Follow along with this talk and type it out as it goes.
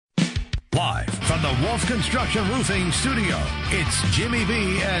Live from the Wolf Construction Roofing Studio, it's Jimmy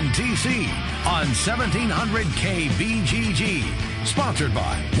B and TC on 1700 KBGG. Sponsored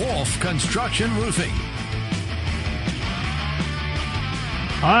by Wolf Construction Roofing.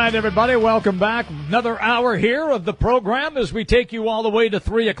 All right, everybody, welcome back. Another hour here of the program as we take you all the way to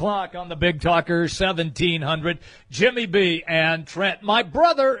 3 o'clock on the Big Talker 1700. Jimmy B and Trent. My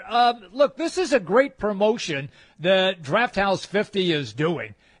brother, look, this is a great promotion that Draft House 50 is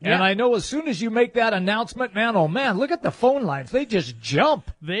doing. Yeah. And I know as soon as you make that announcement, man, oh man, look at the phone lines. They just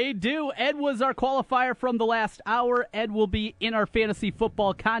jump. They do. Ed was our qualifier from the last hour. Ed will be in our fantasy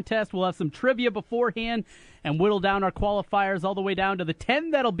football contest. We'll have some trivia beforehand and whittle down our qualifiers all the way down to the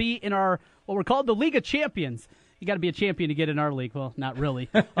 10 that'll be in our, what we're called the League of Champions. You got to be a champion to get in our league. Well, not really.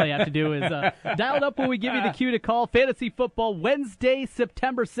 All you have to do is dial it up when we give you the cue to call. Fantasy football Wednesday,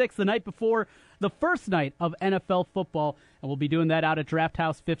 September 6th, the night before the first night of NFL football. And we'll be doing that out at Draft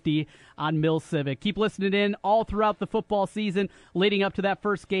House 50 on Mill Civic. Keep listening in all throughout the football season leading up to that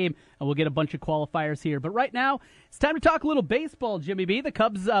first game, and we'll get a bunch of qualifiers here. But right now, it's time to talk a little baseball, Jimmy B. The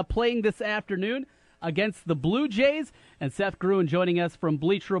Cubs playing this afternoon against the Blue Jays, and Seth Gruen joining us from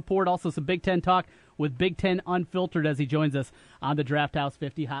Bleacher Report. Also some Big Ten talk with Big Ten Unfiltered as he joins us on the Draft House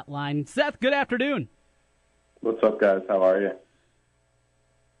 50 hotline. Seth, good afternoon. What's up, guys? How are you?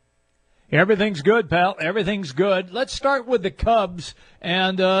 Everything's good, pal. Everything's good. Let's start with the Cubs,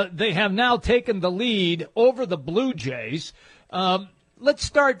 and they have now taken the lead over the Blue Jays. Let's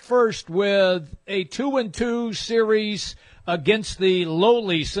start first with a 2-2 series against the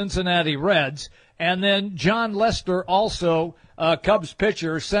lowly Cincinnati Reds, and then John Lester, also Cubs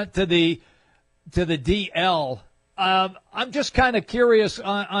pitcher, sent to the DL. I'm just kind of curious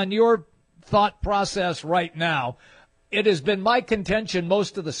on your thought process right now. It has been my contention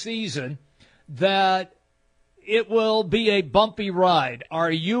most of the season that it will be a bumpy ride. Are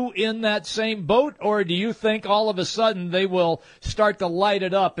you in that same boat, or do you think all of a sudden they will start to light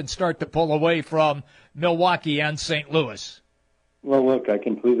it up and start to pull away from Milwaukee and St. Louis? Well, look, I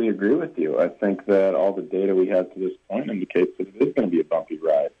completely agree with you. I think that all the data we have to this point indicates that it is going to be a bumpy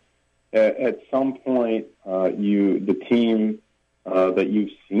ride. At some point, the team that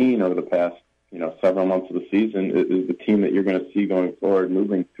you've seen over the past several months of the season is the team that you're going to see going forward,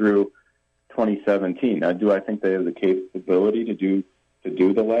 moving through 2017. Now, do I think they have the capability to do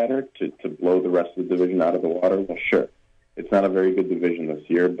the latter, to blow the rest of the division out of the water? Well, sure. It's not a very good division this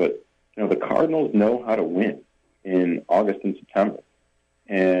year, but the Cardinals know how to win in August and September.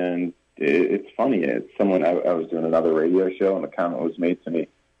 And it's funny. It's someone I was doing another radio show, and the comment was made to me.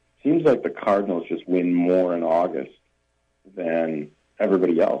 Seems like the Cardinals just win more in August than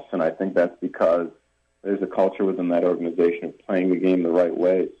everybody else, and I think that's because there's a culture within that organization of playing the game the right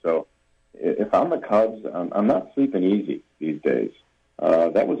way. So if I'm the Cubs, I'm not sleeping easy these days.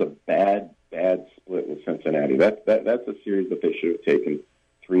 That was a bad split with Cincinnati. That's a series that they should have taken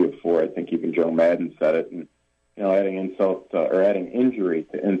 3 of 4. I think even Joe Madden said it. And adding injury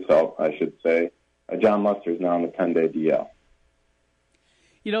to insult, I should say. John Lester is now on the 10-day DL.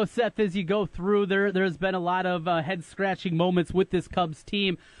 Seth, as you go through, there's been a lot of head-scratching moments with this Cubs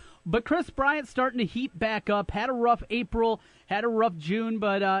team. But Chris Bryant starting to heat back up, had a rough April, had a rough June,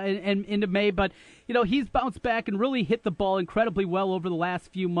 but and into May. But, he's bounced back and really hit the ball incredibly well over the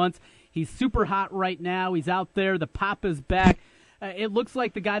last few months. He's super hot right now. He's out there. The pop is back. It looks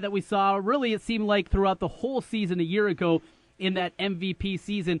like the guy that we saw, really it seemed like throughout the whole season a year ago in that MVP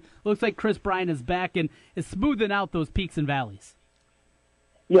season. Looks like Chris Bryant is back and is smoothing out those peaks and valleys.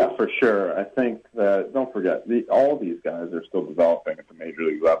 Yeah, for sure. I think that, don't forget, all these guys are still developing at the major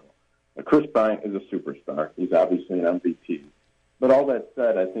league level. Chris Bryant is a superstar. He's obviously an MVP. But all that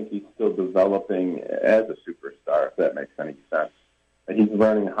said, I think he's still developing as a superstar, if that makes any sense. And he's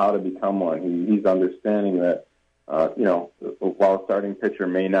learning how to become one. He's understanding that, while a starting pitcher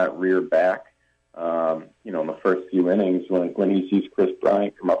may not rear back, in the first few innings, when he sees Chris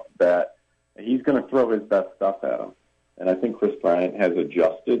Bryant come up to bat, he's going to throw his best stuff at him. And I think Chris Bryant has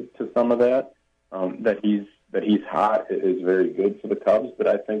adjusted to some of that. That he's hot is very good for the Cubs, but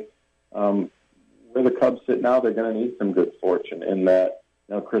I think where the Cubs sit now, they're going to need some good fortune in that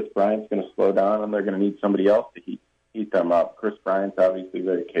Chris Bryant's going to slow down and they're going to need somebody else to heat them up. Chris Bryant's obviously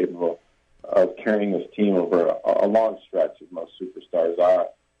very capable of carrying this team over a long stretch, as most superstars are.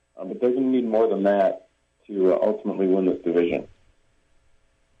 But they're going to need more than that to ultimately win this division.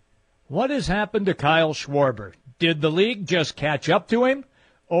 What has happened to Kyle Schwarber? Did the league just catch up to him?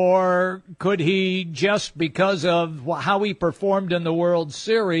 Or could he just, because of how he performed in the World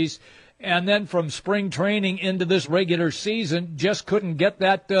Series, and then from spring training into this regular season, just couldn't get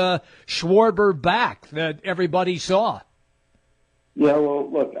that Schwarber back that everybody saw? Yeah, well,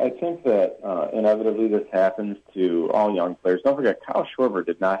 look, I think that inevitably this happens to all young players. Don't forget, Kyle Schwarber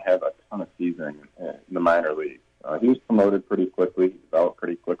did not have a ton of seasoning in the minor league. He was promoted pretty quickly. He developed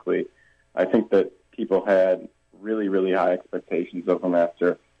pretty quickly. I think that people had really, really high expectations of him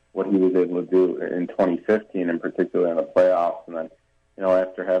after what he was able to do in 2015, in particular in the playoffs. And then,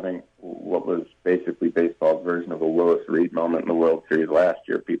 after having what was basically baseball's version of a Willis Reed moment in the World Series last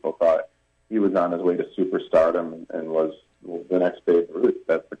year, people thought he was on his way to superstardom and was the next Babe Ruth.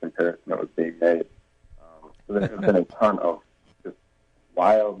 That's the comparison that was being made. So there have been a ton of just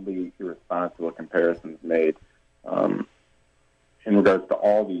wildly irresponsible comparisons made in regards to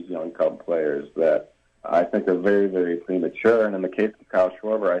all these young Cub players that I think are very, very premature. And in the case of Kyle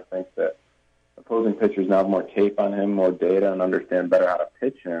Schwarber, I think that opposing pitchers now have more tape on him, more data, and understand better how to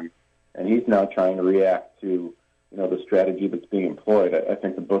pitch him. And he's now trying to react to, the strategy that's being employed. I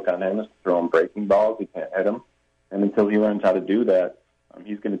think the book on him is to throw him breaking balls. He can't hit him. And until he learns how to do that,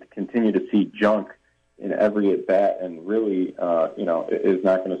 he's going to continue to see junk in every at-bat and really, is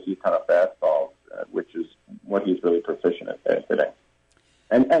not going to see a ton of fastballs, which is what he's really proficient at hitting.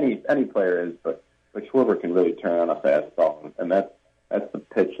 And any player is, but Schwarber can really turn on a fastball, and that's the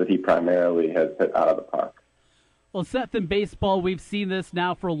pitch that he primarily has hit out of the park. Well, Seth, in baseball, we've seen this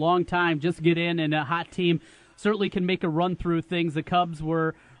now for a long time. Just get in, and a hot team certainly can make a run through things. The Cubs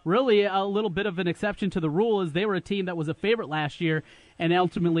were really a little bit of an exception to the rule, as they were a team that was a favorite last year and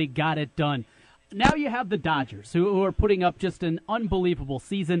ultimately got it done. Now you have the Dodgers, who are putting up just an unbelievable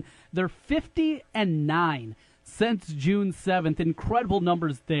season. They're 50-9 since June 7th. Incredible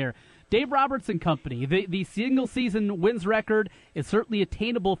numbers there. Dave Roberts and company, the single-season wins record is certainly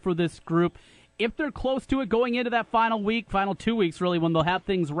attainable for this group. If they're close to it going into that final 2 weeks, really, when they'll have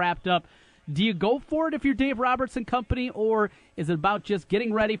things wrapped up, do you go for it if you're Dave Roberts and company, or is it about just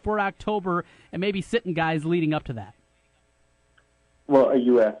getting ready for October and maybe sitting guys leading up to that? Well, are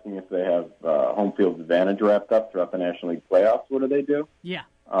you asking if they have home field advantage wrapped up throughout the National League playoffs? What do they do? Yeah.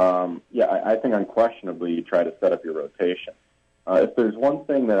 I think unquestionably you try to set up your rotation. If there's one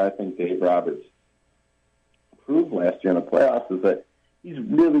thing that I think Dave Roberts proved last year in the playoffs is that he's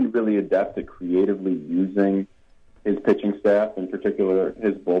really, really adept at creatively using his pitching staff, in particular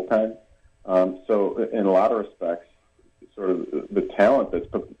his bullpen. So in a lot of respects, sort of the talent that's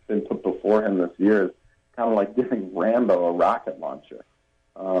been put before him this year is kind of like giving Rambo a rocket launcher.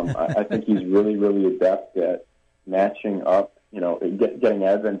 I think he's really, really adept at matching up, getting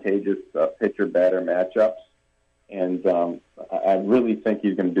advantageous pitcher-batter matchups. And I really think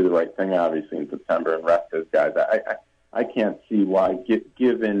he's going to do the right thing, obviously, in September and rest his guys. I can't see why,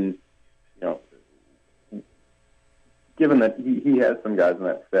 given that he has some guys on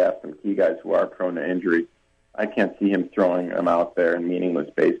that staff, some key guys who are prone to injury, I can't see him throwing them out there in meaningless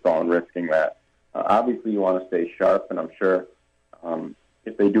baseball and risking that. Obviously, you want to stay sharp, and I'm sure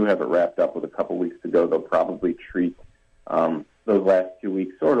if they do have it wrapped up with a couple weeks to go, they'll probably treat those last 2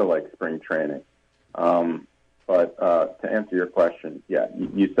 weeks sort of like spring training. But to answer your question, yeah,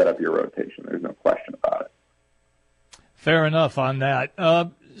 you set up your rotation. There's no question about it. Fair enough on that.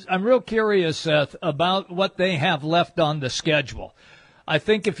 I'm real curious, Seth, about what they have left on the schedule. I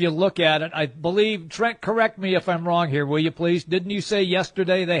think if you look at it, I believe, Trent, correct me if I'm wrong here, will you please? Didn't you say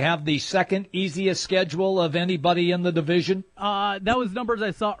yesterday they have the second easiest schedule of anybody in the division? That was numbers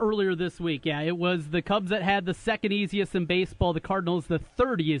I saw earlier this week. Yeah, it was the Cubs that had the second easiest in baseball, the Cardinals the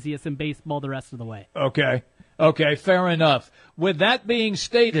third easiest in baseball the rest of the way. Okay, fair enough. With that being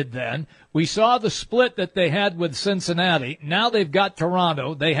stated then, we saw the split that they had with Cincinnati. Now they've got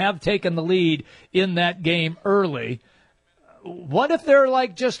Toronto. They have taken the lead in that game early. What if they're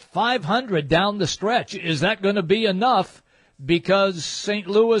like just 500 down the stretch? Is that going to be enough? Because St.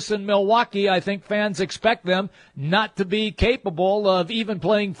 Louis and Milwaukee, I think fans expect them not to be capable of even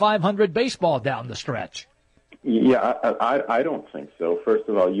playing 500 baseball down the stretch. Yeah, I don't think so. First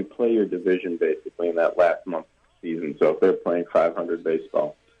of all, you play your division basically in that last month of the season. So if they're playing 500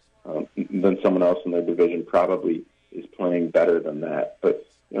 baseball, then someone else in their division probably is playing better than that. But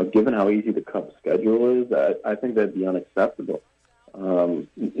given how easy the Cubs' schedule is, I think that'd be unacceptable.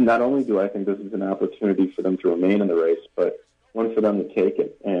 Not only do I think this is an opportunity for them to remain in the race, but one for them to take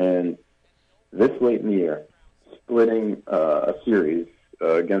it. And this late in the year, splitting a series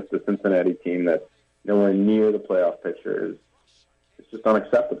against a Cincinnati team that's nowhere near the playoff picture is just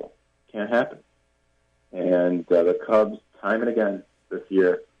unacceptable. Can't happen. And the Cubs, time and again this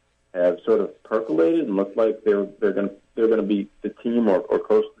year, have sort of percolated and looked like they're going to be the team or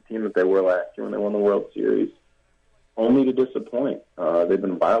close to the team that they were last year when they won the World Series, only to disappoint. They've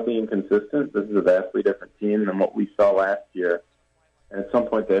been wildly inconsistent. This is a vastly different team than what we saw last year. And at some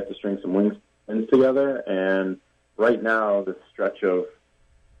point, they have to string some wins together and right now, the stretch of,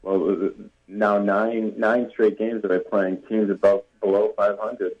 now nine straight games that they're playing teams below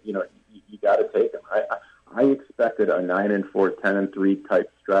 500, you got to take them. I expected a 9-4, 10-3 type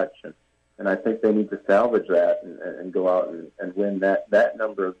stretch, and I think they need to salvage that and go out and win that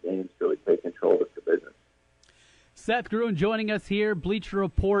number of games to really take control of the division. Seth Gruen joining us here, Bleacher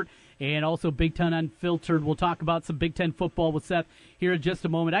Report, and also Big Ten Unfiltered. We'll talk about some Big Ten football with Seth here in just a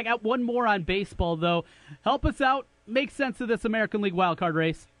moment. I got one more on baseball, though. Help us out. Make sense of this American League wildcard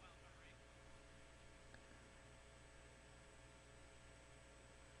race.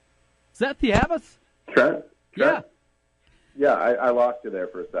 Seth, do you have us? Trent? Yeah. Yeah, I lost you there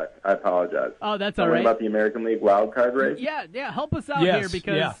for a sec. I apologize. Oh, that's all right. About the American League wildcard race? Yeah. Help us out here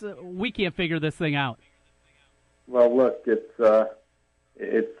because we can't figure this thing out. Well, look, it's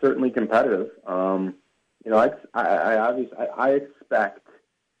certainly competitive. I expect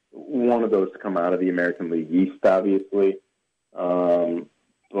one of those to come out of the American League East, obviously.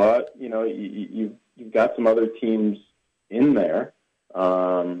 But you've got some other teams in there.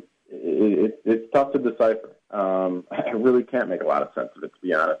 It's tough to decipher. I really can't make a lot of sense of it, to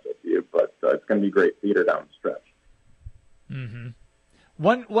be honest with you. But it's going to be great theater down the stretch. Mm-hmm.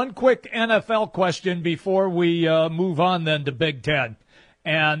 One quick NFL question before we move on then to Big Ten,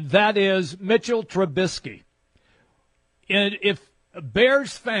 and that is Mitchell Trubisky. If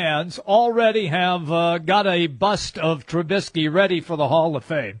Bears fans already have got a bust of Trubisky ready for the Hall of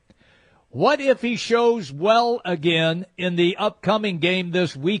Fame, what if he shows well again in the upcoming game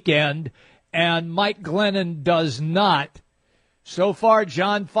this weekend and Mike Glennon does not? So far,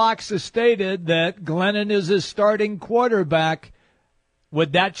 John Fox has stated that Glennon is his starting quarterback.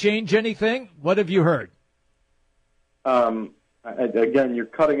 Would that change anything? What have you heard? Again, you're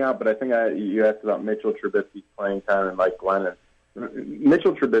cutting out, but I think you asked about Mitchell Trubisky's playing time and Mike Glennon.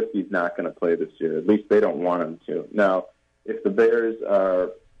 Mitchell Trubisky's not going to play this year. At least they don't want him to. Now, if the Bears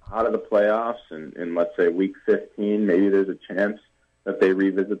are out of the playoffs in let's say, Week 15, maybe there's a chance that they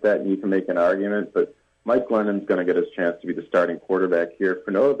revisit that and you can make an argument. But Mike Glennon's going to get his chance to be the starting quarterback here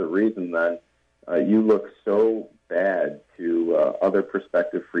for no other reason than you look so bad to other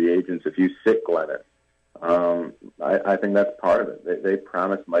prospective free agents if you sit Glennon. I think that's part of it. They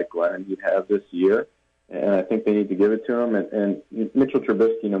promised Mike Glennon he'd have this year, and I think they need to give it to him. And Mitchell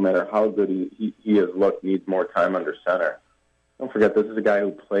Trubisky, no matter how good he has looked, needs more time under center. Don't forget, this is a guy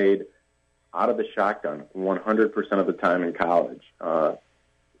who played out of the shotgun 100% of the time in college.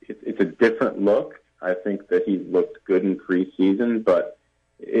 It's a different look. I think that he looked good in preseason, but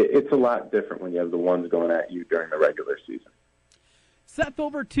it's a lot different when you have the ones going at you during the regular season. Seth,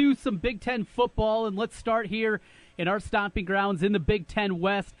 over to some Big Ten football, and let's start here in our stomping grounds in the Big Ten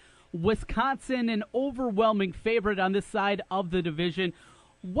West. Wisconsin, an overwhelming favorite on this side of the division.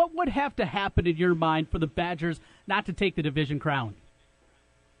 What would have to happen in your mind for the Badgers not to take the division crown?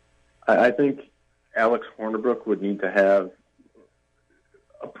 I think Alex Hornibrook would need to have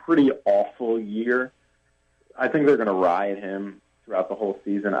a pretty awful year. I think they're going to ride him throughout the whole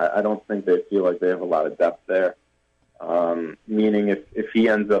season. I don't think they feel like they have a lot of depth there. Meaning if he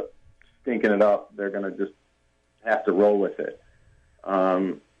ends up stinking it up, they're going to just have to roll with it.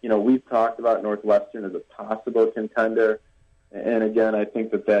 We've talked about Northwestern as a possible contender. And again, I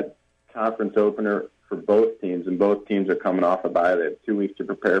think that conference opener for both teams, and both teams are coming off a bye, they have 2 weeks to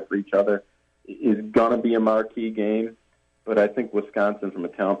prepare for each other, is going to be a marquee game. But I think Wisconsin, from a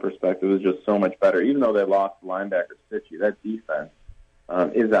talent perspective, is just so much better. Even though they lost linebacker Stitchy, that defense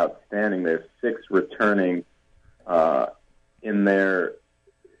is outstanding. They have 6 returning in their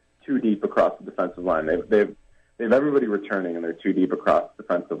 2 deep across the defensive line. They've everybody returning, and they're 2 deep across the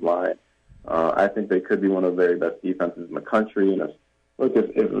defensive line. I think they could be one of the very best defenses in the country. And if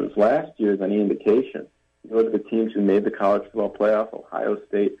it was last year's any indication, you look at the teams who made the college football playoff. Ohio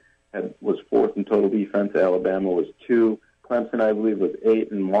State was 4th in total defense. Alabama was 2. Clemson, I believe, was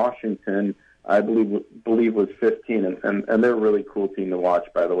 8. And Washington, I believe was 15. And they're a really cool team to watch,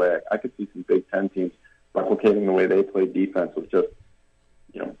 by the way. I could see some Big Ten teams replicating the way they play defense with just,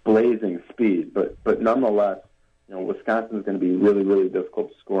 blazing speed. But nonetheless, Wisconsin is going to be really, really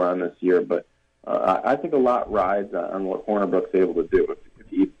difficult to score on this year. But I think a lot rides on what Hornibrook's able to do.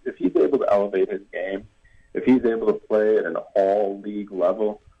 If he's able to elevate his game, if he's able to play at an all-league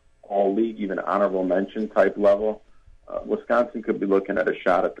level, all-league, even honorable mention type level, Wisconsin could be looking at a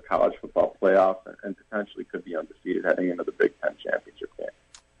shot at the college football playoff and potentially could be undefeated heading into the Big Ten championship game.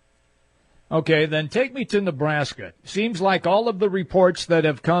 Okay, then take me to Nebraska. Seems like all of the reports that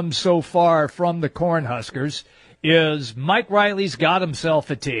have come so far from the Cornhuskers is Mike Riley's got himself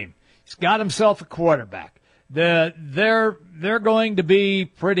a team. He's got himself a quarterback. that they're going to be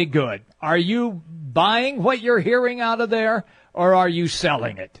pretty good. Are you buying what you're hearing out of there, or are you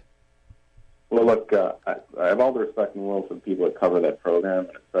selling it? Well, look, I have all the respect in the world for the people that cover that program,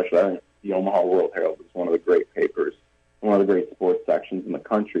 and especially I think the Omaha World Herald is one of the great papers, one of the great sports sections in the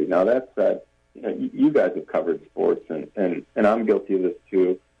country. Now, that said, you guys have covered sports, and I'm guilty of this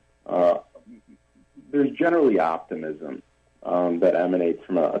too. There's generally optimism that emanates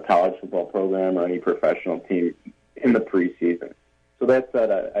from a college football program or any professional team in the preseason. So that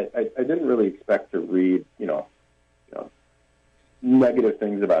said, I didn't really expect to read, negative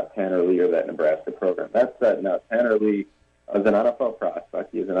things about Tanner Lee or that Nebraska program. That said, now Tanner Lee is an NFL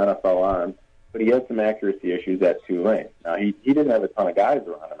prospect. He is an NFL arm, but he had some accuracy issues at Tulane. Now, he didn't have a ton of guys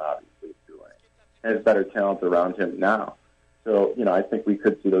around him, obviously, at Tulane. Has better talent around him now. So, I think we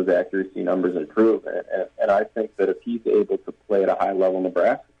could see those accuracy numbers improve. And I think that if he's able to play at a high level,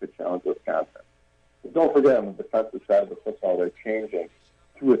 Nebraska could challenge Wisconsin. But don't forget, on the defensive side of the football, they're changing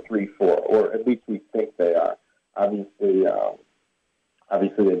to a 3-4, or at least we think they are. Obviously,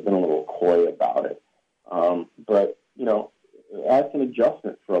 they've been a little coy about it. But, that's an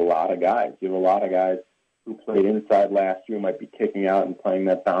adjustment for a lot of guys. You have a lot of guys who played inside last year who might be kicking out and playing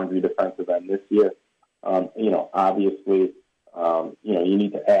that boundary defensive end this year. Obviously, you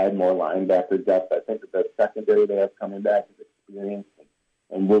need to add more linebacker depth. I think that the secondary they have coming back is experienced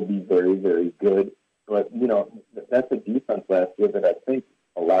and will be very, very good. But, that's a defense last year that I think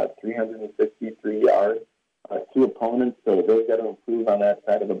allowed 363 yards to opponents, so they've got to improve on that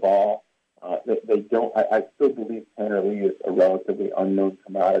side of the ball. They don't. I still believe Tanner Lee is a relatively unknown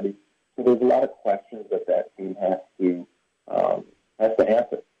commodity. So there's a lot of questions that team has to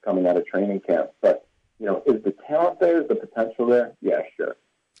answer coming out of training camp. But is the talent there? Is the potential there? Yeah, sure.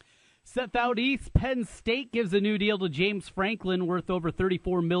 Seth, out east, Penn State gives a new deal to James Franklin worth over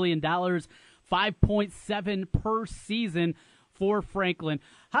 $34 million, $5.7 per season for Franklin.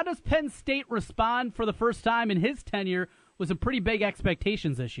 How does Penn State respond for the first time in his tenure with some pretty big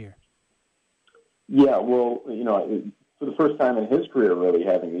expectations this year? Yeah, well, for the first time in his career, really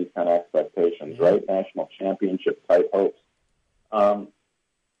having these kind of expectations, right? National championship type hopes.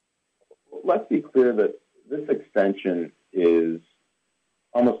 Let's be clear that this extension is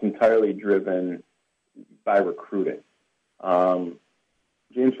almost entirely driven by recruiting.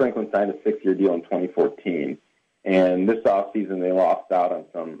 James Franklin signed a 6-year deal in 2014, and this offseason they lost out on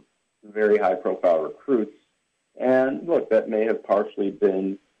some very high-profile recruits. And look, that may have partially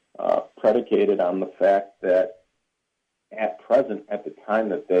been predicated on the fact that at the time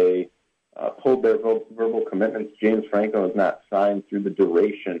that they pulled their verbal commitments, James Franklin was not signed through the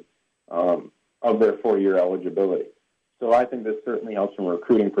duration of their 4-year eligibility. So I think this certainly helps from a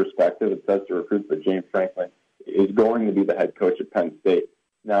recruiting perspective. It says to recruits that James Franklin is going to be the head coach at Penn State.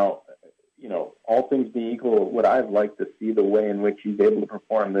 Now, all things being equal, would I have liked to see the way in which he's able to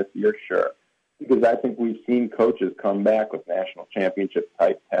perform this year? Sure. Because I think we've seen coaches come back with national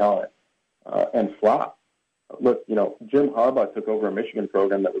championship-type talent and flop. Look, Jim Harbaugh took over a Michigan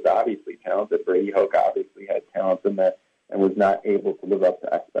program that was obviously talented. Brady Hoke obviously had talent in that and was not able to live up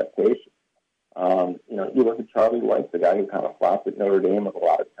to expectations. You look at Charlie White, the guy who kind of flopped at Notre Dame with a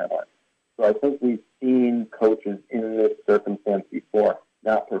lot of talent. So I think we've seen coaches in this circumstance before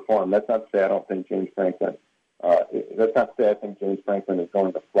not perform. That's not to say I don't think James Franklin. That's not to say I think James Franklin is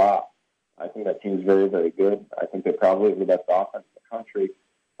going to flop. I think that team's very, very good. I think they probably have the best offense in the country,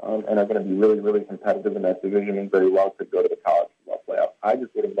 and are going to be really, really competitive in that division and very well could go to the college football playoff. I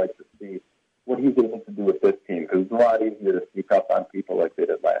just would have liked to see what he's able to do with this team, because it's a lot easier to sneak up on people like they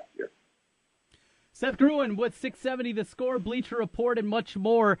did last year. Seth Gruen with 670 The Score, Bleacher Report, and much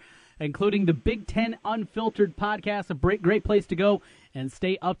more, including the Big Ten Unfiltered podcast, a great place to go and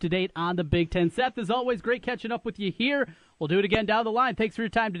stay up to date on the Big Ten. Seth, as always, great catching up with you here. We'll do it again down the line. Thanks for your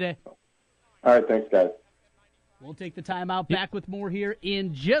time today. All right, thanks, guys. We'll take the time out. Back with more here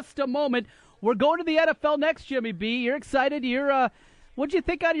in just a moment. We're going to the NFL next, Jimmy B. You're excited. What'd you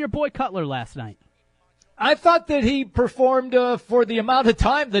think out of your boy Cutler last night? I thought that he performed for the amount of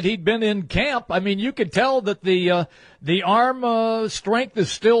time that he'd been in camp. I mean, you could tell that the arm strength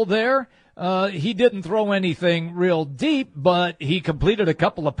is still there. He didn't throw anything real deep, but he completed a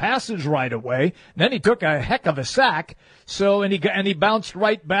couple of passes right away. Then he took a heck of a sack. So and he bounced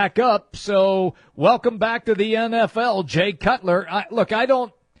right back up. So welcome back to the NFL, Jay Cutler.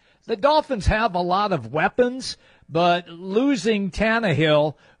 The Dolphins have a lot of weapons, but losing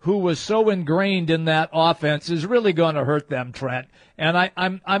Tannehill, who was so ingrained in that offense, is really going to hurt them, Trent. And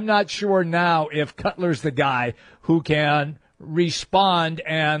I'm not sure now if Cutler's the guy who can respond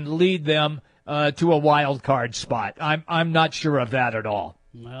and lead them to a wild card spot. I'm not sure of that at all.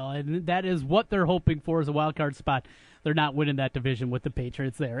 Well, and that is what they're hoping for as a wild card spot. They're not winning that division with the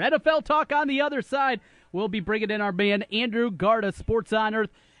Patriots there. NFL talk on the other side. We'll be bringing in our man Andrew Garda, Sports on Earth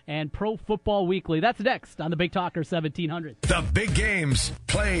and Pro Football Weekly. That's next on the Big Talker 1700. The big games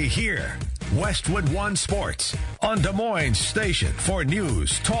play here. Westwood One Sports on Des Moines Station for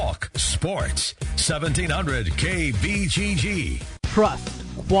news, talk, sports. 1700 KBGG. Trust,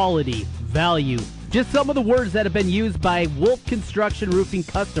 quality, value. Just some of the words that have been used by Wolf Construction Roofing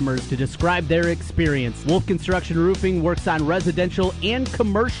customers to describe their experience. Wolf Construction Roofing works on residential and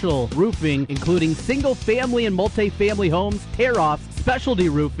commercial roofing, including single-family and multi-family homes, tear-offs, specialty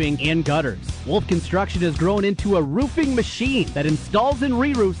roofing, and gutters. Wolf Construction has grown into a roofing machine that installs and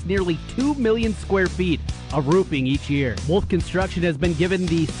re-roofs nearly 2 million square feet of roofing each year. Wolf Construction has been given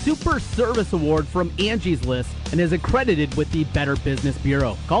the Super Service Award from Angie's List and is accredited with the Better Business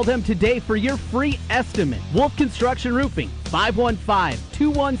Bureau. Call them today for your free estimate. Wolf Construction Roofing,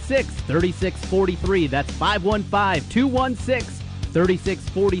 515-216-3643. That's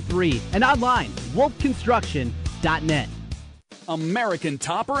 515-216-3643. And online, wolfconstruction.net. American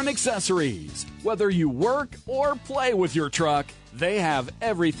Topper and Accessories. Whether you work or play with your truck, they have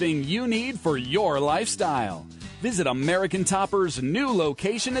everything you need for your lifestyle. Visit American Topper's new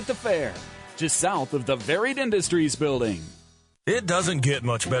location at the fair, just south of the Varied Industries building. It doesn't get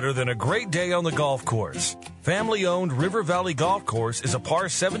much better than a great day on the golf course. Family-owned River Valley Golf Course is a par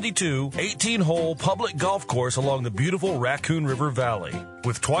 72, 18-hole public golf course along the beautiful Raccoon River Valley.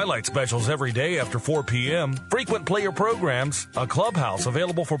 With twilight specials every day after 4 p.m., frequent player programs, a clubhouse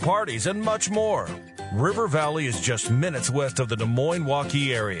available for parties, and much more. River Valley is just minutes west of the Des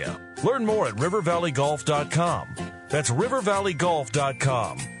Moines-Waukee area. Learn more at rivervalleygolf.com. That's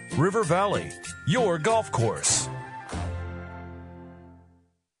rivervalleygolf.com. River Valley, your golf course.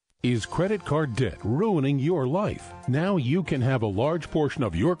 Is credit card debt ruining your life? Now you can have a large portion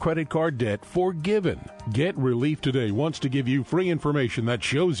of your credit card debt forgiven. Get Relief Today wants to give you free information that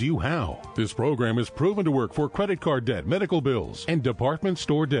shows you how. This program is proven to work for credit card debt, medical bills, and department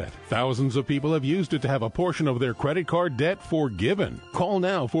store debt. Thousands of people have used it to have a portion of their credit card debt forgiven. Call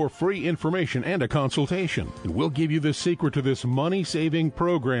now for free information and a consultation. And we'll give you the secret to this money-saving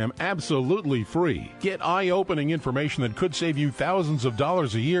program absolutely free. Get eye-opening information that could save you thousands of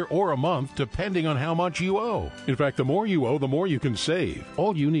dollars a year or a month, depending on how much you owe. In fact, the more you owe, the more you can save.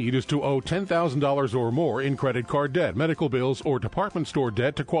 All you need is to owe $10,000 or more in credit card debt, medical bills, or department store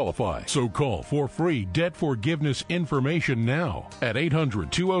debt to qualify. So call for free debt forgiveness information now at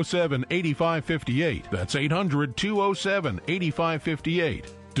 800-207-8558. That's 800-207-8558.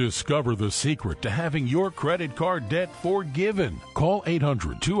 Discover the secret to having your credit card debt forgiven. Call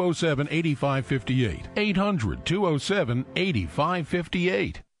 800-207-8558.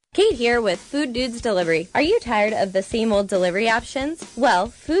 800-207-8558. Kate here with Food Dudes Delivery. Are you tired of the same old delivery options? Well,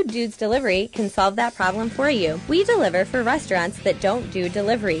 Food Dudes Delivery can solve that problem for you. We deliver for restaurants that don't do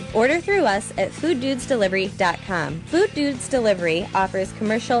delivery. Order through us at fooddudesdelivery.com. Food Dudes Delivery offers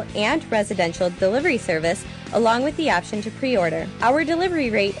commercial and residential delivery service along with the option to pre-order. Our delivery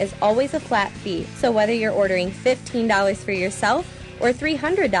rate is always a flat fee, so whether you're ordering $15 for yourself or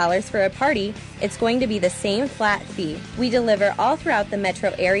 $300 for a party, it's going to be the same flat fee. We deliver all throughout the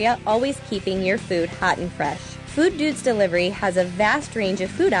metro area, always keeping your food hot and fresh. Food Dudes Delivery has a vast range of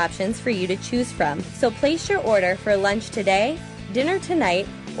food options for you to choose from. So place your order for lunch today, dinner tonight,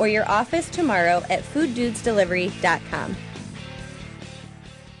 or your office tomorrow at fooddudesdelivery.com.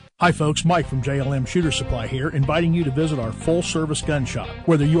 Hi folks, Mike from JLM Shooter Supply here, inviting you to visit our full-service gun shop.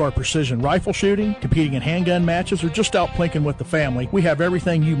 Whether you are precision rifle shooting, competing in handgun matches, or just out plinking with the family, we have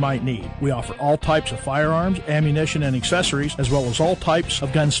everything you might need. We offer all types of firearms, ammunition, and accessories, as well as all types of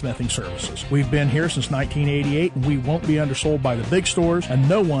gunsmithing services. We've been here since 1988, and we won't be undersold by the big stores, and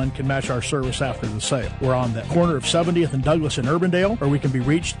no one can match our service after the sale. We're on the corner of 70th and Douglas in Urbandale, or we can be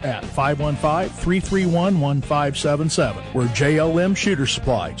reached at 515-331-1577. We're JLM Shooter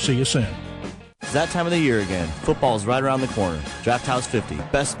Supply. See you soon. It's that time of the year again. Football's right around the corner. Draft House 50,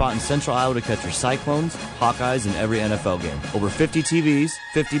 best spot in Central Iowa to catch your Cyclones, Hawkeyes, and every NFL game. Over 50 TVs,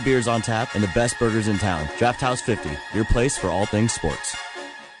 50 beers on tap, and the best burgers in town. Draft House 50, your place for all things sports.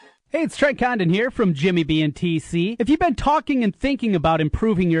 Hey, it's Trent Condon here from Jimmy B and TC. If you've been talking and thinking about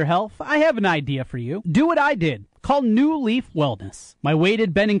improving your health, I have an idea for you. Do what I did. Call New Leaf Wellness. My weight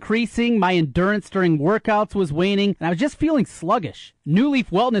had been increasing, my endurance during workouts was waning, and I was just feeling sluggish. New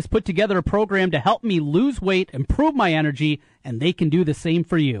Leaf Wellness put together a program to help me lose weight, improve my energy, and they can do the same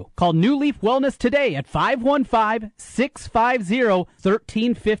for you. Call New Leaf Wellness today at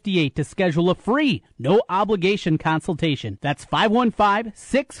 515-650-1358 to schedule a free, no-obligation consultation. That's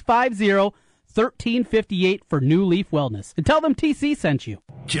 515-650-1358. 1358 for New Leaf Wellness. And tell them TC sent you.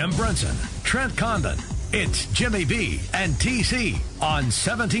 Jim Brunson, Trent Condon. It's Jimmy B and TC on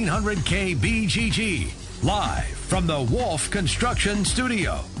 1700 KBGG. Live from the Wolf Construction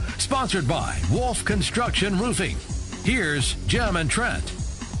Studio. Sponsored by Wolf Construction Roofing. Here's Jim and Trent.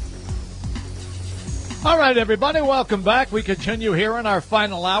 All right, everybody, welcome back. We continue here in our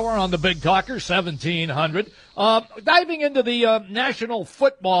final hour on the Big Talker 1700. Diving into the National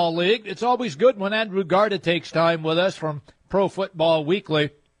Football League, it's always good when Andrew Garda takes time with us from Pro Football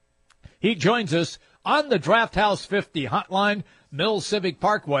Weekly. He joins us on the Draft House 50 hotline, Mills Civic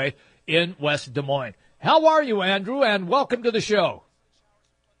Parkway in West Des Moines. How are you, Andrew, and welcome to the show.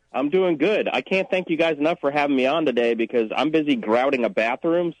 I'm doing good. I can't thank you guys enough for having me on today because I'm busy grouting a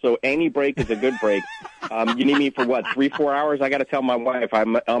bathroom, so any break is a good break. You need me for, 3-4 hours? I got to tell my wife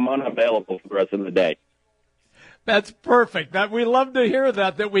I'm unavailable for the rest of the day. That's perfect. We love to hear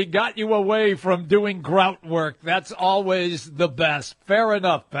that we got you away from doing grout work. That's always the best. Fair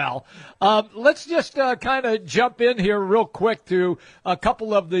enough, pal. Let's just kind of jump in here real quick to a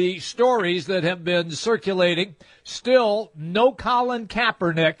couple of the stories that have been circulating. Still, no Colin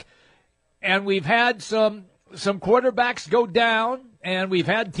Kaepernick, and we've had some quarterbacks go down, and we've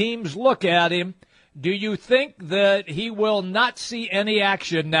had teams look at him. Do you think that he will not see any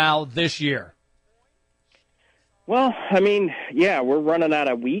action now this year? Well, I mean, yeah, we're running out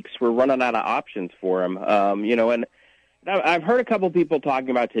of weeks. We're running out of options for him. And I've heard a couple people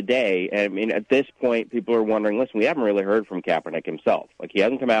talking about today. I mean, at this point, people are wondering, listen, we haven't really heard from Kaepernick himself. Like, he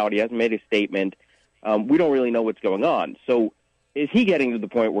hasn't come out. He hasn't made a statement. We don't really know what's going on. So is he getting to the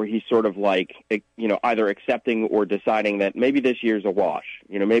point where he's sort of like, either accepting or deciding that maybe this year's a wash?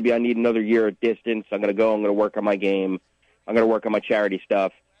 Maybe I need another year of distance. I'm going to work on my game. I'm going to work on my charity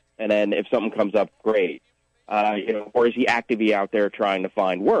stuff. And then if something comes up, great. Or is he actively out there trying to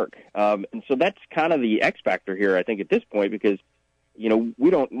find work? And so that's kind of the X factor here, I think, at this point, because, we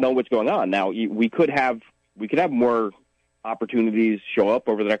don't know what's going on. Now, we could have more opportunities show up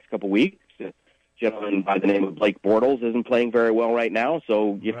over the next couple of weeks. A gentleman by the name of Blake Bortles isn't playing very well right now,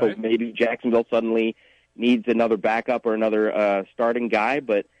 so maybe Jacksonville suddenly needs another backup or another starting guy.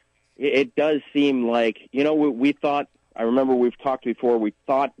 But it does seem like, we thought, I remember we've talked before, we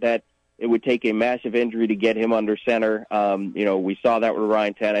thought that it would take a massive injury to get him under center. We saw that with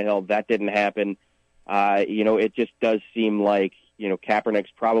Ryan Tannehill. That didn't happen. It just does seem like,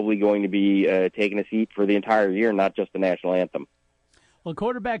 Kaepernick's probably going to be taking a seat for the entire year, not just the national anthem. Well,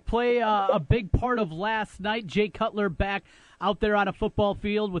 quarterback play, a big part of last night. Jay Cutler back out there on a football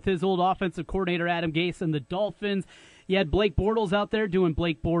field with his old offensive coordinator, Adam Gase, and the Dolphins. You had Blake Bortles out there doing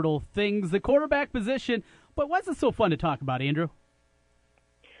Blake Bortles things. The quarterback position, but why is it so fun to talk about, Andrew?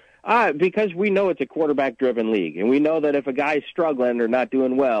 Because we know it's a quarterback-driven league, and we know that if a guy's struggling or not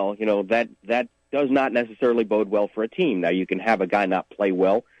doing well, that does not necessarily bode well for a team. Now, you can have a guy not play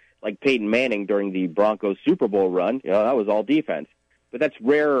well, like Peyton Manning during the Broncos Super Bowl run. That was all defense. But that's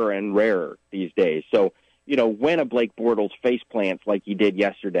rarer and rarer these days. So, when a Blake Bortles face plants like he did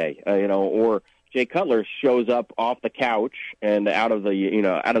yesterday, or Jay Cutler shows up off the couch and out of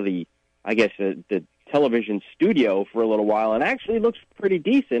the television studio for a little while and actually looks pretty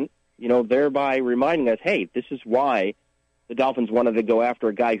decent, thereby reminding us, hey, this is why the Dolphins wanted to go after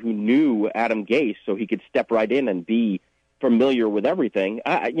a guy who knew Adam Gase so he could step right in and be familiar with everything.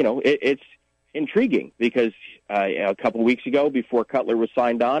 It's intriguing because a couple of weeks ago, before Cutler was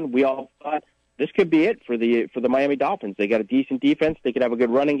signed on, we all thought this could be it for the Miami Dolphins. They got a decent defense. They could have a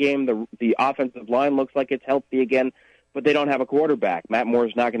good running game. The offensive line looks like it's healthy again, but they don't have a quarterback. Matt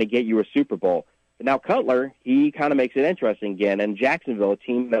Moore's not going to get you a Super Bowl. But now Cutler, he kind of makes it interesting again. And Jacksonville, a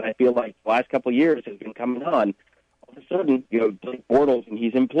team that I feel like the last couple of years has been coming on, all of a sudden, Blake Bortles, and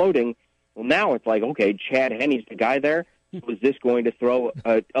he's imploding. Well, now it's like, okay, Chad Henne's the guy there. Was this going to throw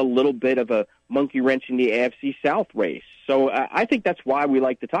a little bit of a monkey wrench in the AFC South race? So I think that's why we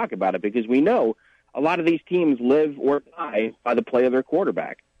like to talk about it, because we know a lot of these teams live or die by the play of their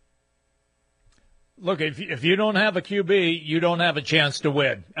quarterback. Look, if you don't have a QB, you don't have a chance to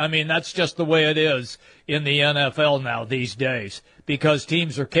win. I mean, that's just the way it is in the NFL now these days, because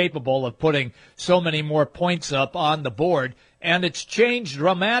teams are capable of putting so many more points up on the board, and it's changed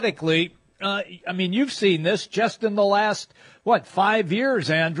dramatically. You've seen this just in the last, 5 years,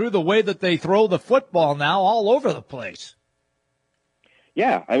 Andrew, the way that they throw the football now all over the place.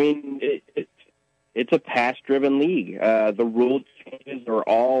 Yeah, it's a pass-driven league. The rule changes are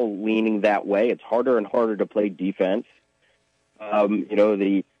all leaning that way. It's harder and harder to play defense.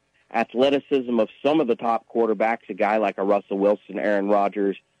 The athleticism of some of the top quarterbacks, a guy like a Russell Wilson, Aaron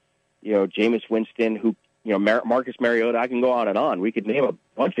Rodgers, Jameis Winston, who Marcus Mariota. I can go on and on. We could name a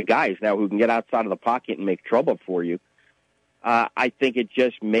bunch of guys now who can get outside of the pocket and make trouble for you. I think it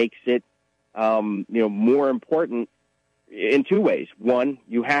just makes it, more important in two ways. One,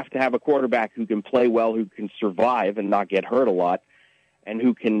 you have to have a quarterback who can play well, who can survive and not get hurt a lot, and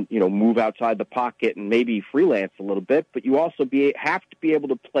who can, move outside the pocket and maybe freelance a little bit. But you also have to be able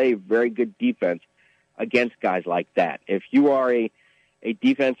to play very good defense against guys like that. If you are a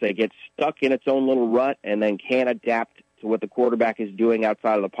defense that gets stuck in its own little rut and then can't adapt to what the quarterback is doing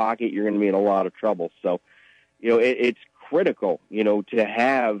outside of the pocket, you're going to be in a lot of trouble. So, it's critical, to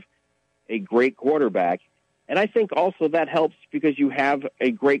have a great quarterback. And I think also that helps because you have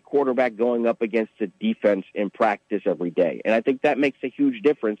a great quarterback going up against a defense in practice every day. And I think that makes a huge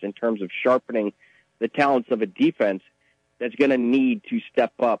difference in terms of sharpening the talents of a defense that's going to need to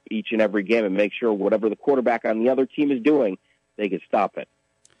step up each and every game and make sure whatever the quarterback on the other team is doing, they can stop it.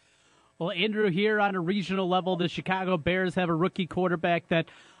 Well, Andrew, here on a regional level, the Chicago Bears have a rookie quarterback that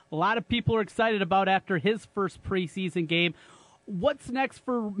a lot of people are excited about after his first preseason game. What's next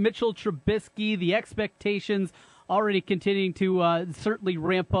for Mitchell Trubisky? The expectations already continuing to certainly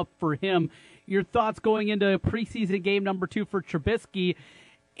ramp up for him. Your thoughts going into preseason game number 2 for Trubisky?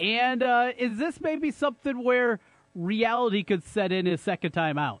 And is this maybe something where reality could set in his second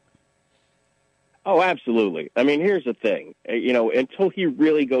time out? Oh, absolutely. I mean, here's the thing. Until he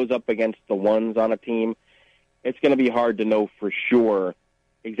really goes up against the ones on a team, it's going to be hard to know for sure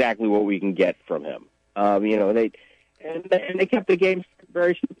exactly what we can get from him. They kept the game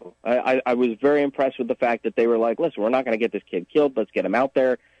very simple. I was very impressed with the fact that they were like, listen, we're not going to get this kid killed. Let's get him out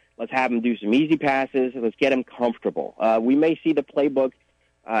there. Let's have him do some easy passes. Let's get him comfortable. We may see the playbook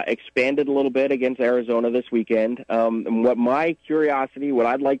expanded a little bit against Arizona this weekend. And what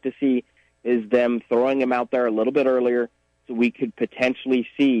I'd like to see is them throwing him out there a little bit earlier so we could potentially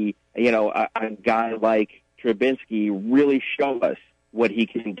see, a guy like Trubisky really show us what he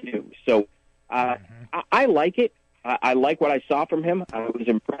can do. So I like it. I like what I saw from him. I was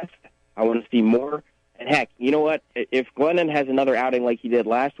impressed. I want to see more. And heck, you know what? If Glennon has another outing like he did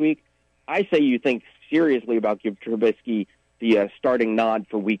last week, I say you think seriously about giving Trubisky the starting nod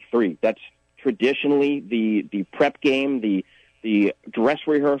for Week 3. That's traditionally the prep game, the dress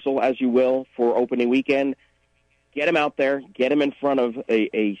rehearsal, as you will, for opening weekend. Get him out there, get him in front of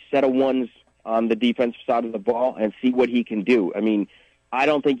a set of ones on the defensive side of the ball and see what he can do. I mean, I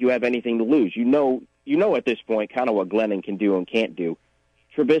don't think you have anything to lose. You know at this point kind of what Glennon can do and can't do.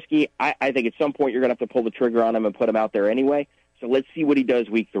 Trubisky, I think at some point you're going to have to pull the trigger on him and put him out there anyway. So let's see what he does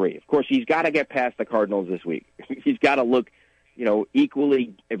Week 3. Of course, he's got to get past the Cardinals this week. He's got to look,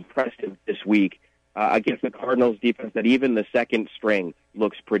 equally impressive this week against the Cardinals defense that even the second string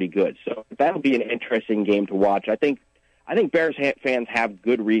looks pretty good. So that'll be an interesting game to watch. I think Bears fans have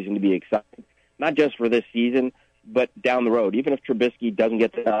good reason to be excited, not just for this season, but down the road. Even if Trubisky doesn't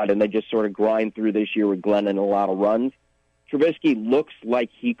get the nod and they just sort of grind through this year with Glennon and a lot of runs, Trubisky looks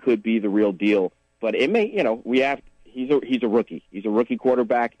like he could be the real deal. But it may, he's a rookie. He's a rookie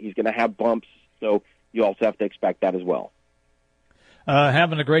quarterback. He's going to have bumps, so you also have to expect that as well.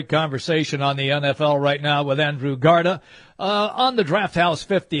 Having a great conversation on the NFL right now with Andrew Garda. On the Draft House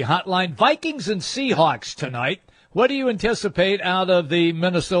 50 hotline, Vikings and Seahawks tonight. What do you anticipate out of the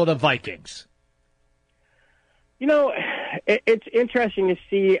Minnesota Vikings? It's interesting to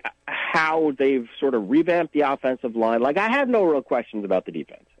see how they've sort of revamped the offensive line. Like, I have no real questions about the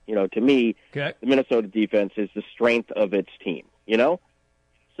defense. To me, The Minnesota defense is the strength of its team,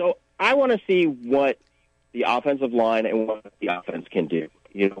 So I want to see what the offensive line and what the offense can do.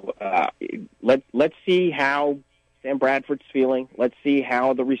 Let's see how Sam Bradford's feeling. Let's see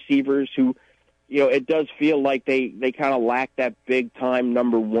how the receivers who, it does feel like they kind of lack that big-time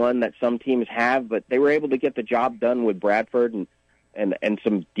number one that some teams have, but they were able to get the job done with Bradford and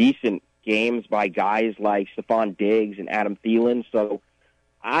some decent games by guys like Stephon Diggs and Adam Thielen. So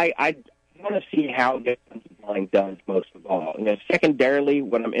I want to see how the defensive line does most of all. Secondarily,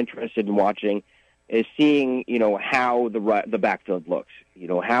 what I'm interested in watching is seeing, how the backfield looks.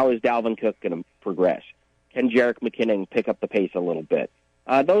 How is Dalvin Cook going to progress? Can Jerick McKinnon pick up the pace a little bit?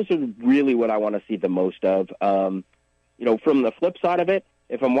 Those are really what I want to see the most of. From the flip side of it,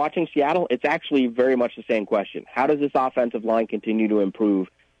 if I'm watching Seattle, it's actually very much the same question. How does this offensive line continue to improve,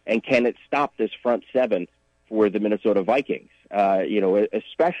 and can it stop this front seven for the Minnesota Vikings?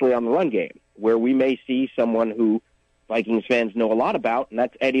 Especially on the run game, where we may see someone who Vikings fans know a lot about, and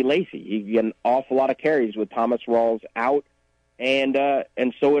that's Eddie Lacy. He get an awful lot of carries with Thomas Rawls out, and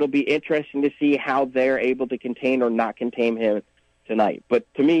so it'll be interesting to see how they're able to contain or not contain him tonight. But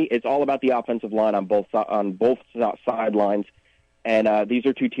to me, it's all about the offensive line on both sidelines. And these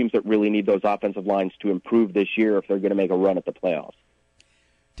are two teams that really need those offensive lines to improve this year if they're going to make a run at the playoffs.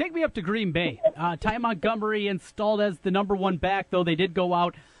 Take me up to Green Bay. Ty Montgomery installed as the number one back, though they did go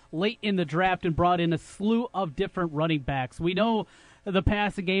out late in the draft and brought in a slew of different running backs. We know the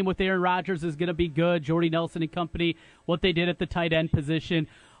passing game with Aaron Rodgers is going to be good. Jordy Nelson and company, what they did at the tight end position.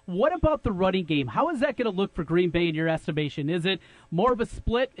 What about the running game? How is that going to look for Green Bay in your estimation? Is it more of a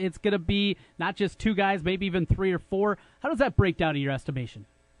split? It's going to be not just two guys, maybe even three or four. How does that break down in your estimation?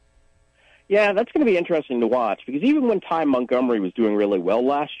 Yeah, that's going to be interesting to watch because even when Ty Montgomery was doing really well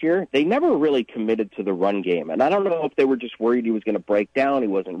last year, they never really committed to the run game. And I don't know if they were just worried he was going to break down, he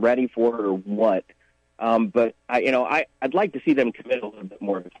wasn't ready for it, or what. But I'd like to see them commit a little bit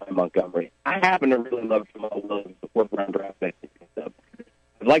more to Ty Montgomery. I happen to really love Jamal Williams, the fourth-round draft pick.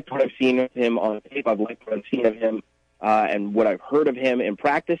 I've liked what I've seen of him on tape. I've liked what I've seen of him and what I've heard of him in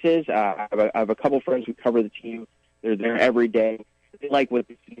practices. I have a couple friends who cover the team. They're there every day. They like what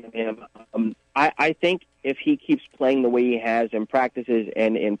they see of him. I think if he keeps playing the way he has in practices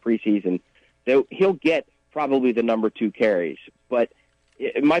and in preseason, he'll get probably the number 2 carries. But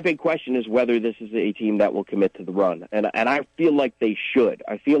my big question is whether this is a team that will commit to the run. And I feel like they should.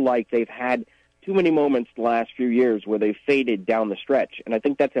 I feel like they've had too many moments the last few years where they faded down the stretch. And I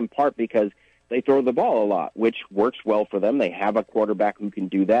think that's in part because they throw the ball a lot, which works well for them. They have a quarterback who can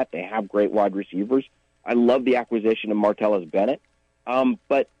do that. They have great wide receivers. I love the acquisition of Martellus Bennett.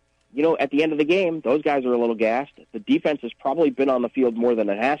 But, at the end of the game, those guys are a little gassed. The defense has probably been on the field more than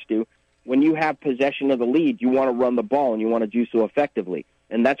it has to. When you have possession of the lead, you want to run the ball, and you want to do so effectively.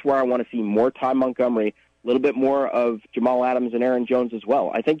 And that's where I want to see more Ty Montgomery, a little bit more of Jamal Adams and Aaron Jones as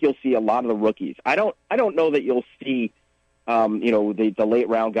well. I think you'll see a lot of the rookies. I don't know that you'll see, the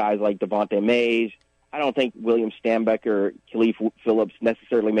late-round guys like Devontae Mays. I don't think William Stanback or Khalif Phillips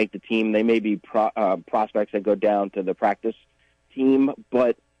necessarily make the team. They may be prospects that go down to the practice team,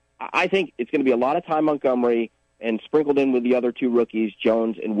 but I think it's going to be a lot of Ty Montgomery and sprinkled in with the other 2 rookies,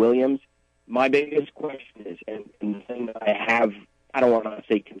 Jones and Williams. My biggest question is, and the thing that I have, I don't want to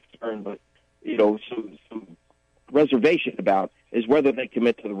say concern, but some reservation about is whether they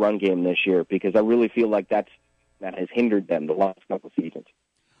commit to the run game this year, because I really feel like that has hindered them the last couple of seasons.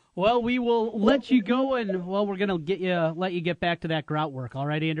 Well, we will let you go, and we're going to let you get back to that grout work. All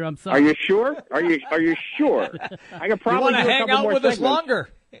right, Andrew. I'm sorry. Are you sure? Are you sure? I could probably you want to hang out with segments. us longer.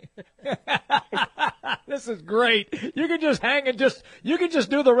 This is great. You can just hang and you can just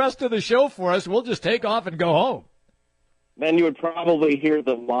do the rest of the show for us. We'll just take off and go home. Then you would probably hear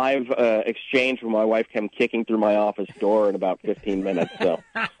the live exchange where my wife came kicking through my office door in about 15 minutes. So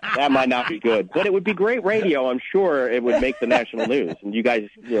that might not be good. But it would be great radio. I'm sure it would make the national news. And you guys,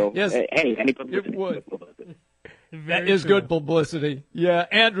 yes, hey, any publicity. It would. That is good publicity. Yeah,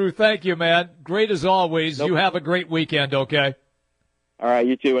 Andrew, thank you, man. Great as always. Nope. You have a great weekend, okay? All right,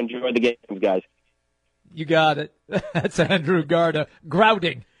 you too. Enjoy the games, guys. You got it. That's Andrew Garda.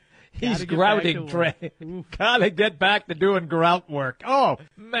 Grouting. He's grouting, Trey. Gotta get back to doing grout work. Oh,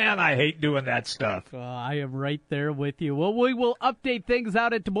 man, I hate doing that stuff. I am right there with you. Well, we will update things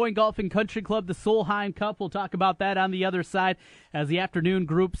out at Des Moines Golf and Country Club, the Solheim Cup. We'll talk about that on the other side as the afternoon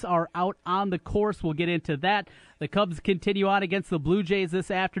groups are out on the course. We'll get into that. The Cubs continue on against the Blue Jays this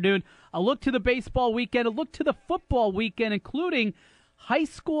afternoon. A look to the baseball weekend, a look to the football weekend, including high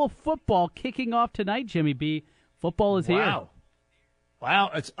school football kicking off tonight, Jimmy B. Football is here.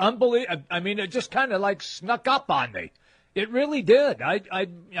 Wow, it's unbelievable. I mean, it just kind of like snuck up on me. It really did.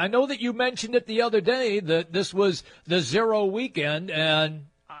 I know that you mentioned it the other day that this was the 0 weekend, and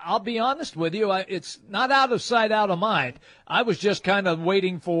I'll be honest with you, it's not out of sight, out of mind. I was just kind of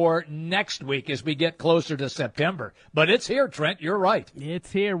waiting for next week as we get closer to September. But it's here, Trent. You're right.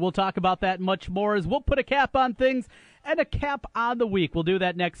 It's here. We'll talk about that much more as we'll put a cap on things and a cap on the week. We'll do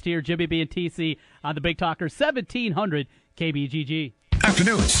that next here. Jimmy B and TC on the Big Talker 1700 KBGG.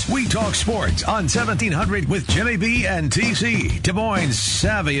 Afternoons, we talk sports on 1700 with Jimmy B and TC, Des Moines'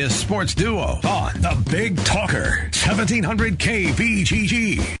 savviest sports duo on the Big Talker, 1700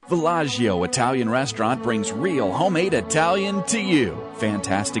 KBGG. Villaggio Italian Restaurant brings real homemade Italian to you.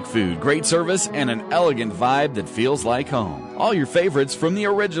 Fantastic food, great service, and an elegant vibe that feels like home. All your favorites from the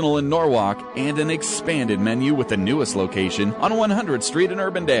original in Norwalk and an expanded menu with the newest location on 100th Street in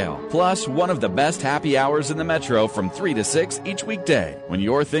Urbandale. Plus, one of the best happy hours in the metro from 3 to 6 each weekday. When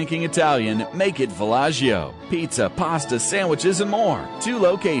you're thinking Italian, make it Villaggio. Pizza, pasta, sandwiches, and more. 2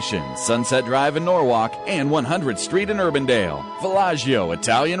 locations, Sunset Drive in Norwalk and 100th Street in Urbandale. Villaggio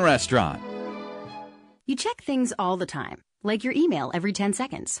Italian Restaurant. You check things all the time, like your email every 10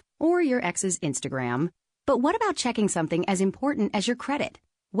 seconds, or your ex's Instagram. But what about checking something as important as your credit?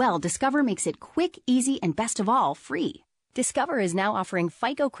 Well, Discover makes it quick, easy, and best of all, free. Discover is now offering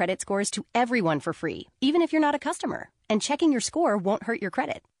FICO credit scores to everyone for free, even if you're not a customer. And checking your score won't hurt your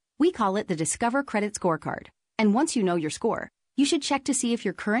credit. We call it the Discover Credit Scorecard. And once you know your score, you should check to see if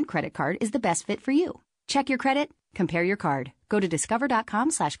your current credit card is the best fit for you. Check your credit, compare your card. Go to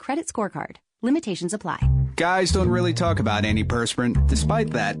discover.com/credit scorecard. Limitations apply. Guys don't really talk about antiperspirant.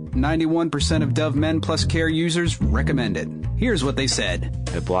 Despite that, 91% of Dove Men Plus Care users recommend it. Here's what they said.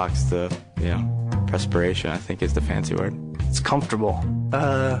 It blocks the, perspiration, I think is the fancy word. It's comfortable.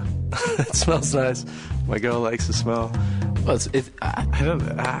 It smells nice. My girl likes the smell. Well, it's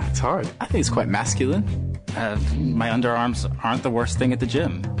hard. I think it's quite masculine. My underarms aren't the worst thing at the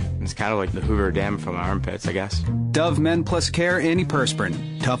gym. It's kind of like the Hoover Dam from my armpits, I guess. Dove Men Plus Care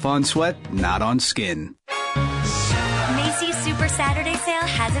Antiperspirant. Tough on sweat, not on skin. Macy's Super Saturday Sale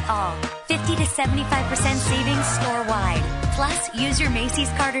has it all. 50 to 75% savings store-wide. Plus, use your Macy's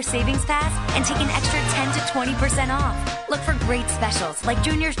Carter Savings Pass and take an extra 10 to 20% off. Look for great specials like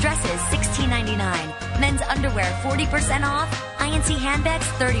juniors' dresses, $16.99. Men's underwear, 40% off. INC handbags,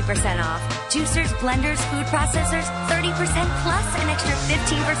 30% off. Juicers, blenders, food processors, 30% plus an extra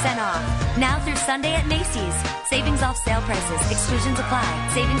 15% off. Now through Sunday at Macy's. Savings off sale prices. Exclusions apply.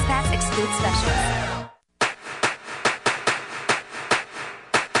 Savings Pass excludes specials.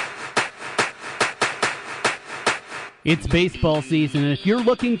 It's baseball season, and if you're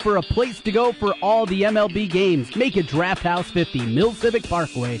looking for a place to go for all the MLB games, make it Draft House 50, Mill Civic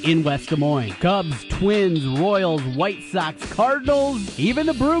Parkway in West Des Moines. Cubs, Twins, Royals, White Sox, Cardinals, even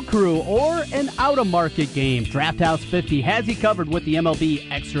the Brew Crew, or an out-of-market game. Draft House 50 has you covered with the MLB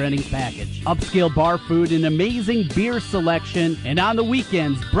Extra Innings Package. Upscale bar food, an amazing beer selection, and on the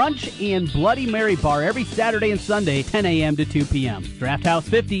weekends, brunch and Bloody Mary Bar every Saturday and Sunday, 10 a.m. to 2 p.m. Draft House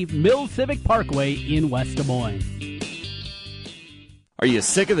 50, Mill Civic Parkway in West Des Moines. Are you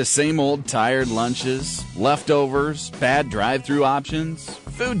sick of the same old tired lunches, leftovers, bad drive-thru options?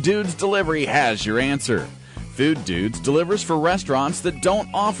 Food Dudes Delivery has your answer. Food Dudes delivers for restaurants that don't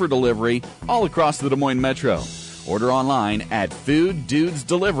offer delivery all across the Des Moines Metro. Order online at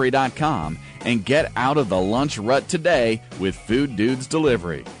fooddudesdelivery.com and get out of the lunch rut today with Food Dudes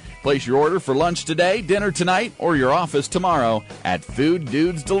Delivery. Place your order for lunch today, dinner tonight, or your office tomorrow at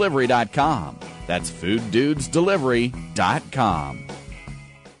fooddudesdelivery.com. That's fooddudesdelivery.com.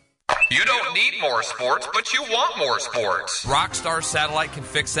 You don't need more sports, but you want more sports. Rockstar Satellite can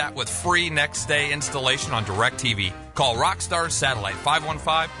fix that with free next-day installation on DirecTV. Call Rockstar Satellite,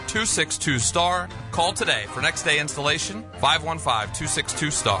 515-262-STAR. Call today for next-day installation,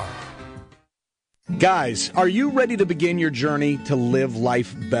 515-262-STAR. Guys, are you ready to begin your journey to live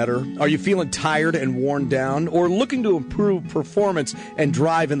life better? Are you feeling tired and worn down, or looking to improve performance and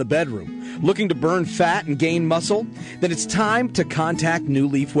drive in the bedroom? Looking to burn fat and gain muscle? Then it's time to contact New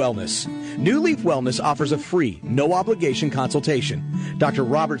Leaf Wellness. New Leaf Wellness offers a free, no-obligation consultation. Dr.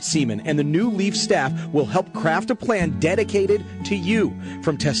 Robert Seaman and the New Leaf staff will help craft a plan dedicated to you.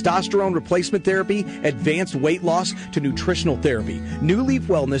 From testosterone replacement therapy, advanced weight loss, to nutritional therapy, New Leaf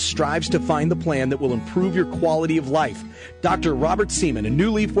Wellness strives to find the plan that will improve your quality of life. Dr. Robert Seaman and New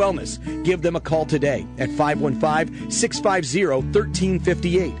Leaf Wellness. Give them a call today at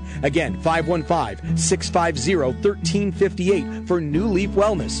 515-650-1358. Again, 515-650-1358 for New Leaf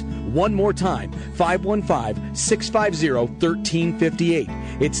Wellness. One more time,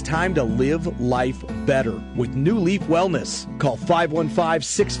 515-650-1358. It's time to live life better with New Leaf Wellness. Call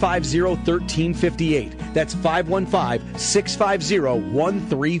 515-650-1358. That's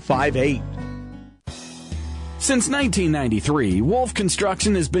 515-650-1358. Since 1993, Wolf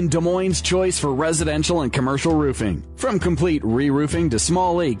Construction has been Des Moines' choice for residential and commercial roofing. From complete re-roofing to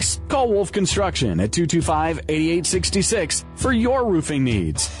small leaks, call Wolf Construction at 225-8866 for your roofing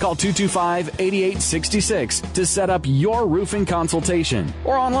needs. Call 225-8866 to set up your roofing consultation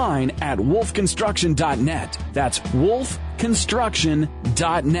or online at wolfconstruction.net. That's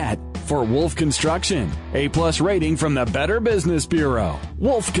wolfconstruction.net for Wolf Construction. A+ rating from the Better Business Bureau.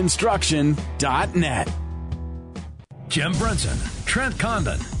 wolfconstruction.net. Jim Brunson, Trent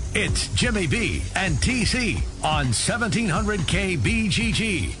Condon. It's Jimmy B and TC on 1700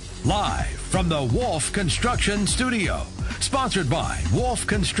 KBGG. Live from the Wolf Construction Studio. Sponsored by Wolf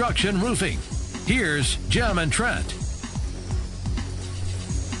Construction Roofing. Here's Jim and Trent.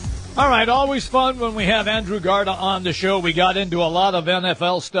 All right, always fun when we have Andrew Garda on the show. We got into a lot of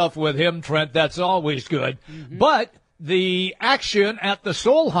NFL stuff with him, Trent. That's always good. Mm-hmm. But the action at the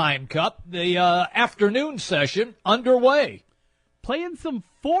Solheim Cup, the afternoon session, underway. Playing some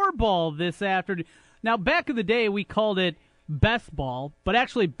four-ball this afternoon. Now, back in the day, we called it best ball, but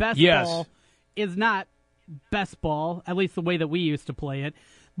actually best ball is not best ball, at least the way that we used to play it.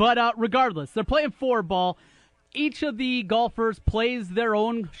 But regardless, they're playing four-ball. each of the golfers plays their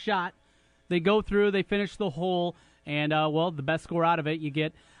own shot. They go through, they finish the hole, and, the best score out of it, you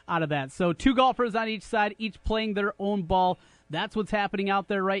get out of that. So 2 golfers on each side, each playing their own ball. That's what's happening out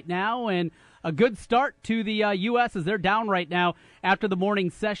there right now, and a good start to the U.S. as they're down right now after the morning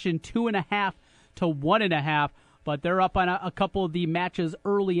session, 2.5 to 1.5. But they're up on a couple of the matches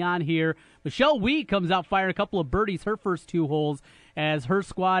early on here. Michelle Wie comes out firing a couple of birdies her first 2 holes as her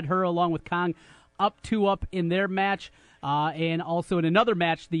squad, her along with Kang, up in their match. And also in another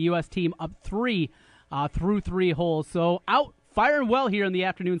match, the U.S. team up 3 through 3 holes. So out firing well here in the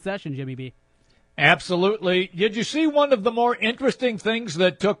afternoon session, Jimmy B. Absolutely. Did you see one of the more interesting things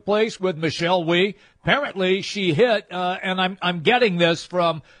that took place with Michelle Wie? Apparently, she hit, and I'm getting this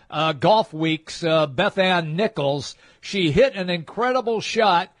from Golf Week's Beth Ann Nichols. She hit an incredible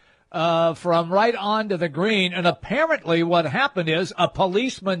shot from right onto the green, and apparently what happened is a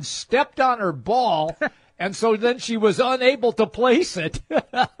policeman stepped on her ball, and so then she was unable to place it.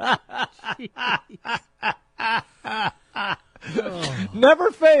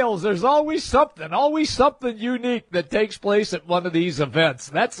 Never fails. There's always something unique that takes place at one of these events.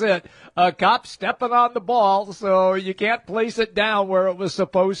 That's it. A cop stepping on the ball, so you can't place it down where it was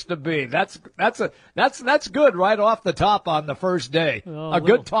supposed to be. That's good right off the top on the first day.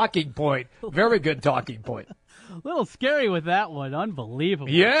 Good talking point. Very good talking point. A little scary with that one.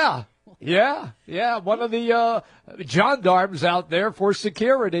 Unbelievable. Yeah. One of the gendarmes out there for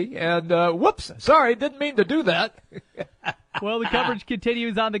security, and whoops, sorry, didn't mean to do that. Well, the coverage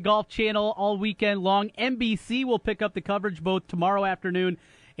continues on the Golf Channel all weekend long. NBC will pick up the coverage both tomorrow afternoon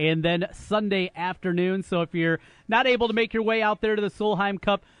and then Sunday afternoon. So if you're not able to make your way out there to the Solheim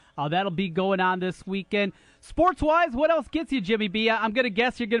Cup, that'll be going on this weekend. Sports-wise, what else gets you, Jimmy B? I'm going to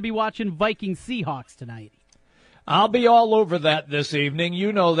guess you're going to be watching Vikings-Seahawks tonight. I'll be all over that this evening.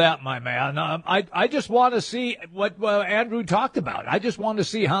 You know that, my man. I just want to see what Andrew talked about. I just want to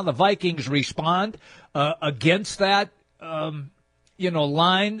see how the Vikings respond against that,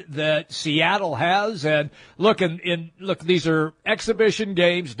 line that Seattle has. And look, these are exhibition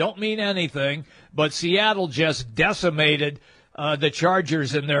games, don't mean anything, but Seattle just decimated the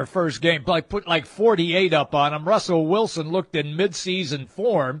Chargers in their first game, put 48 up on them. Russell Wilson looked in midseason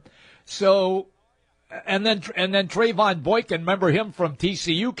form. So, and then Trayvon Boykin, remember him from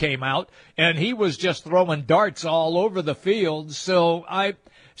TCU, came out, and he was just throwing darts all over the field. So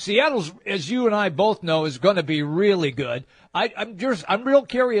Seattle's, as you and I both know, is going to be really good. I'm real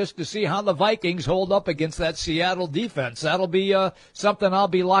curious to see how the Vikings hold up against that Seattle defense. That'll be something I'll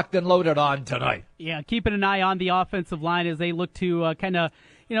be locked and loaded on tonight. Yeah, keeping an eye on the offensive line as they look to kind of,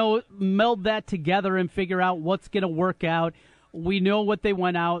 meld that together and figure out what's going to work out. We know what they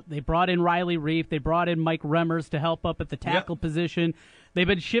went out. They brought in Riley Reif. They brought in Mike Remmers to help up at the tackle position. They've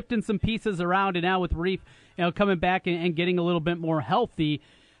been shifting some pieces around, and now with Reif, coming back and getting a little bit more healthy,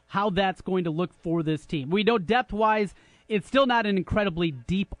 how that's going to look for this team. We know depth-wise, it's still not an incredibly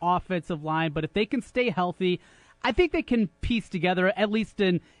deep offensive line, but if they can stay healthy, I think they can piece together at least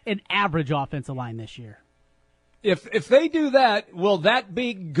an average offensive line this year. If they do that, will that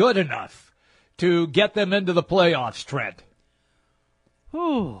be good enough to get them into the playoffs, Trent?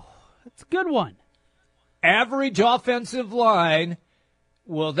 Ooh, that's a good one. Average offensive line,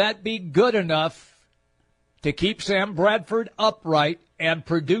 will that be good enough to keep Sam Bradford upright and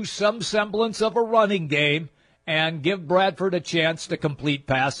produce some semblance of a running game and give Bradford a chance to complete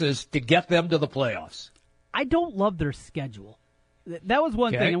passes to get them to the playoffs? I don't love their schedule. That was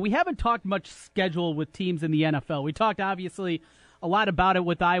one thing, and we haven't talked much schedule with teams in the NFL. We talked, obviously, a lot about it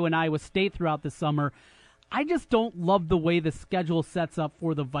with Iowa and Iowa State throughout the summer. I just don't love the way the schedule sets up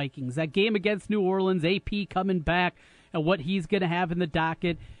for the Vikings. That game against New Orleans, AP coming back, and what he's going to have in the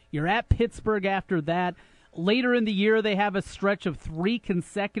docket. You're at Pittsburgh after that. Later in the year, they have a stretch of 3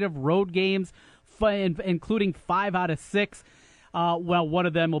 consecutive road games, including 5 out of 6. One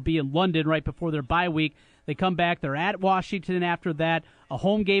of them will be in London right before their bye week. They come back. They're at Washington after that, a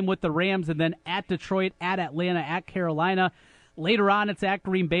home game with the Rams, and then at Detroit, at Atlanta, at Carolina. Later on, it's at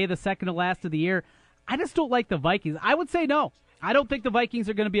Green Bay, the second to last of the year. I just don't like the Vikings. I would say no. I don't think the Vikings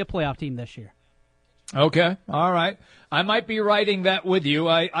are going to be a playoff team this year. Okay. All right. I might be writing that with you.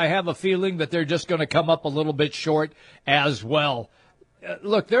 I have a feeling that they're just going to come up a little bit short as well.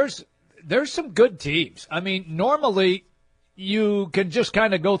 Look, there's some good teams. I mean, normally you can just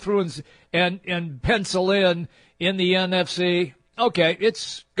kind of go through and pencil in the NFC. Okay,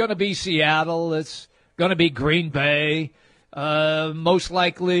 it's going to be Seattle. It's going to be Green Bay. Most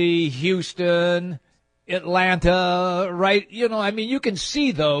likely Houston, Atlanta, right? You can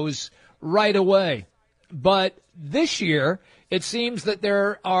see those right away. But this year, it seems that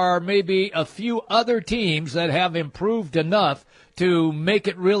there are maybe a few other teams that have improved enough to make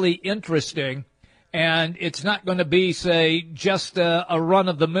it really interesting. And it's not going to be, say, just a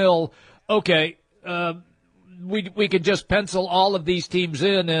run-of-the-mill, okay, we could just pencil all of these teams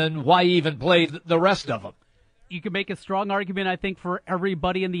in, and why even play the rest of them? You can make a strong argument, I think, for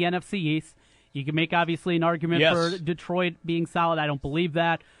everybody in the NFC East. You can make, obviously, an argument for Detroit being solid. I don't believe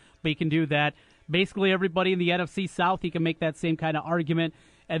that, but you can do that. Basically, everybody in the NFC South, you can make that same kind of argument.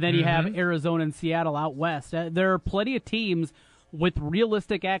 And then you have Arizona and Seattle out west. There are plenty of teams with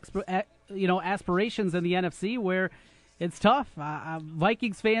realistic aspirations in the NFC where it's tough.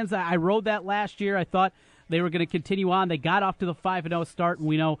 Vikings fans, I rode that last year. I thought they were going to continue on. They got off to the 5-0 start, and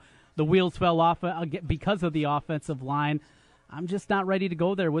we know the wheels fell off because of the offensive line. I'm just not ready to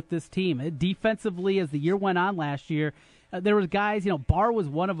go there with this team. Defensively, as the year went on last year, there was guys, Barr was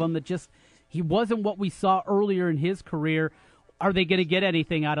one of them that just, he wasn't what we saw earlier in his career. Are they going to get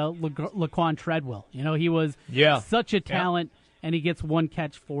anything out of Laquan Treadwell? He was such a talent, and he gets one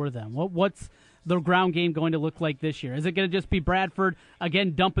catch for them. What's the ground game going to look like this year? Is it going to just be Bradford,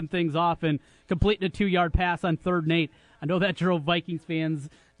 again, dumping things off and completing a 2-yard pass on 3rd and 8? I know that drove Vikings fans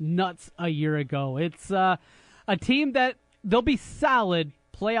nuts a year ago. It's a team that they'll be solid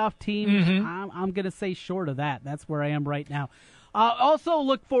playoff team. I'm going to say short of that. That's where I am right now. Also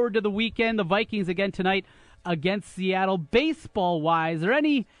look forward to the weekend. The Vikings again tonight against Seattle. Baseball-wise, is there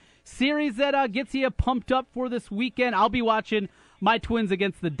any series that gets you pumped up for this weekend? I'll be watching my Twins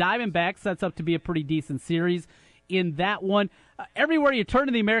against the Diamondbacks. That's up to be a pretty decent series in that one. Everywhere you turn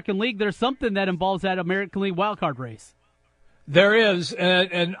in the American League, there's something that involves that American League wildcard race. There is,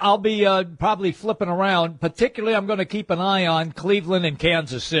 and I'll be probably flipping around. Particularly, I'm going to keep an eye on Cleveland and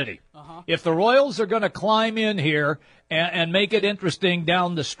Kansas City. If the Royals are going to climb in here and make it interesting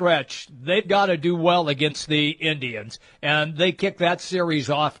down the stretch, they've got to do well against the Indians, and they kick that series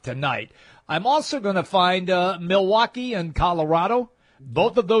off tonight. I'm also going to find Milwaukee and Colorado.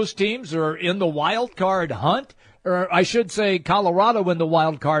 Both of those teams are in the wild card hunt. Or I should say Colorado in the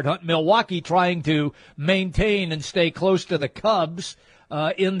wild card hunt, Milwaukee trying to maintain and stay close to the Cubs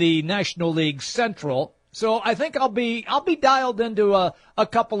in the National League Central. So I think I'll be dialed into a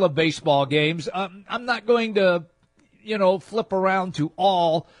couple of baseball games. I'm not going to, flip around to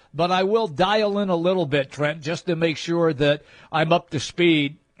all, but I will dial in a little bit, Trent, just to make sure that I'm up to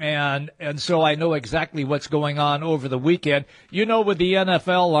speed. And so I know exactly what's going on over the weekend. With the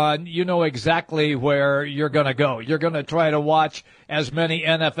NFL on, you know exactly where you're going to go. You're going to try to watch as many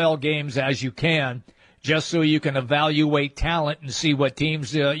NFL games as you can, just so you can evaluate talent and see what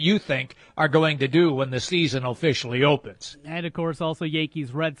teams you think are going to do when the season officially opens. And, of course, also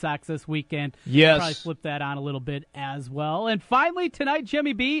Yankees-Red Sox this weekend. Yes. Probably flip that on a little bit as well. And finally tonight,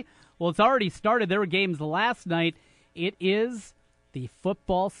 Jimmy B, well, it's already started. There were games last night. It is the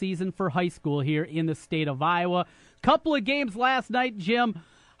football season for high school here in the state of Iowa. Couple of games last night, Jim.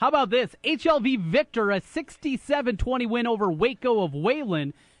 How about this? HLV Victor, a 67-20 win over Waco of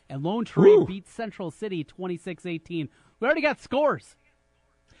Wayland, and Lone Tree beat Central City 26-18. We already got scores.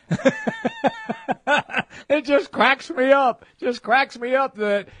 It just cracks me up.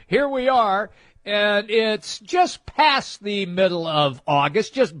 That here we are, and it's just past the middle of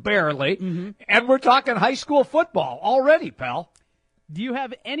August, just barely, and we're talking high school football already, pal. Do you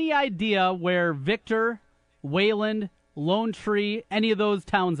have any idea where Victor, Wayland, Lone Tree, any of those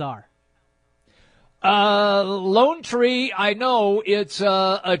towns are? Lone Tree, I know it's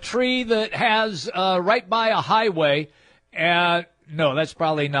a tree that has right by a highway. No, that's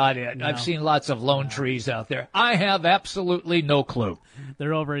probably not it. No. I've seen lots of lone trees out there. I have absolutely no clue.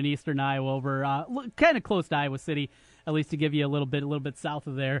 They're over in eastern Iowa, over kind of close to Iowa City, at least to give you a little bit south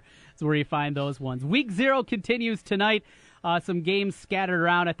of there. Is where you find those ones. Week 0 continues tonight. Some games scattered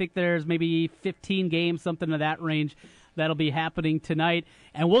around. I think there's maybe 15 games, something of that range, that'll be happening tonight.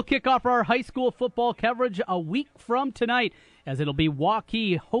 And we'll kick off our high school football coverage a week from tonight, as it'll be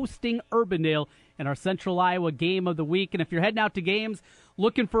Waukee hosting Urbandale in our Central Iowa game of the week. And if you're heading out to games,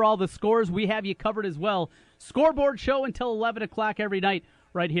 looking for all the scores, we have you covered as well. Scoreboard show until 11 o'clock every night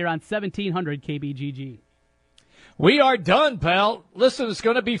right here on 1700 KBGG. We are done, pal. Listen, it's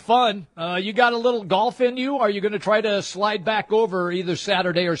going to be fun. You got a little golf in you? Or are you going to try to slide back over either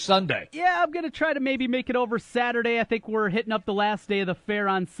Saturday or Sunday? Yeah, I'm going to try to maybe make it over Saturday. I think we're hitting up the last day of the fair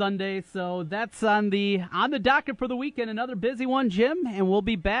on Sunday, so that's on the docket for the weekend. Another busy one, Jim, and we'll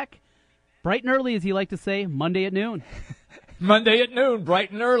be back bright and early, as you like to say, Monday at noon. Monday at noon,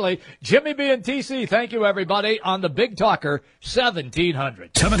 bright and early. Jimmy B and TC, thank you, everybody, on the Big Talker 1700.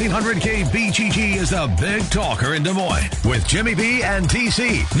 1700 KBGG is the Big Talker in Des Moines with Jimmy B and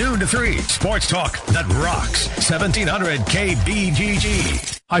TC. Noon to 3. Sports talk that rocks. 1700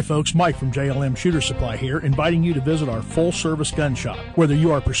 KBGG. Hi folks, Mike from JLM Shooter Supply here, inviting you to visit our full-service gun shop. Whether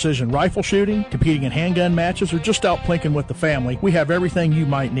you are precision rifle shooting, competing in handgun matches, or just out plinking with the family, we have everything you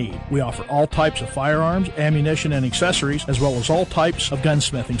might need. We offer all types of firearms, ammunition, and accessories, as well as all types of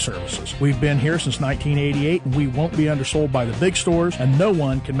gunsmithing services. We've been here since 1988, and we won't be undersold by the big stores, and no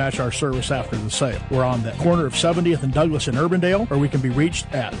one can match our service after the sale. We're on the corner of 70th and Douglas in Urbandale, or we can be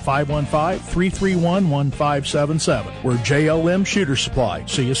reached at 515-331-1577. We're JLM Shooter Supply.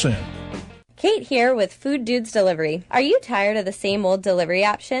 See you soon. Kate here with Food Dudes Delivery. Are you tired of the same old delivery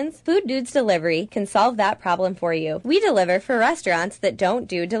options? Food Dudes Delivery can solve that problem for you. We deliver for restaurants that don't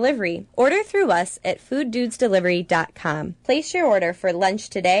do delivery. Order through us at fooddudesdelivery.com. Place your order for lunch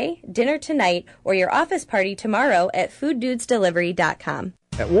today, dinner tonight, or your office party tomorrow at fooddudesdelivery.com.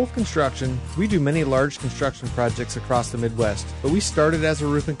 At Wolf Construction, we do many large construction projects across the Midwest, but we started as a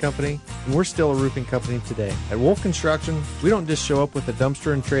roofing company, and we're still a roofing company today. At Wolf Construction, we don't just show up with a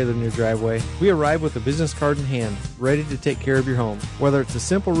dumpster and trailer in your driveway. We arrive with a business card in hand, ready to take care of your home. Whether it's a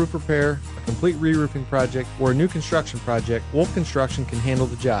simple roof repair, a complete re-roofing project, or a new construction project, Wolf Construction can handle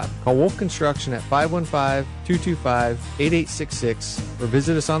the job. Call Wolf Construction at 515-225-8866 or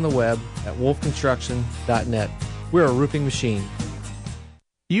visit us on the web at wolfconstruction.net. We're a roofing machine.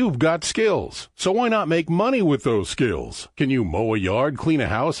 You've got skills, so why not make money with those skills? Can you mow a yard, clean a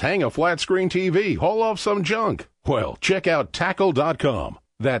house, hang a flat-screen TV, haul off some junk? Well, check out Tackle.com.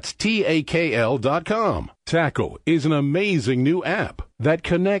 That's TAKL.com. Tackle is an amazing new app that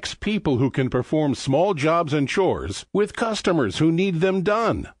connects people who can perform small jobs and chores with customers who need them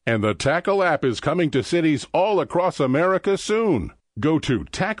done. And the Tackle app is coming to cities all across America soon. Go to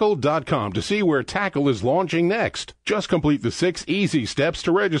Tackle.com to see where Tackle is launching next. Just complete the 6 easy steps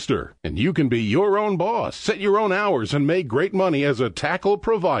to register, and you can be your own boss, set your own hours, and make great money as a Tackle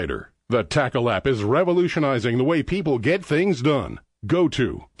provider. The Tackle app is revolutionizing the way people get things done. Go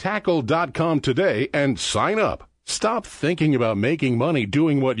to Tackle.com today and sign up. Stop thinking about making money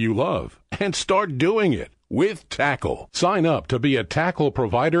doing what you love and start doing it with Tackle. Sign up to be a Tackle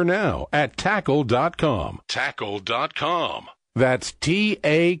provider now at Tackle.com. Tackle.com. That's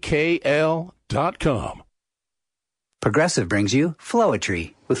TAKL.com. Progressive brings you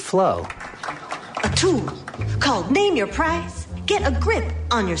Flowetry with Flow. A tool called Name Your Price. Get a grip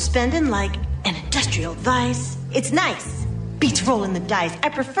on your spending like an industrial vice. It's nice. Beats rolling the dice. I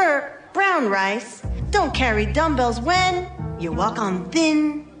prefer brown rice. Don't carry dumbbells when you walk on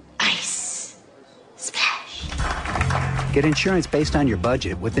thin ice. Splash. Get insurance based on your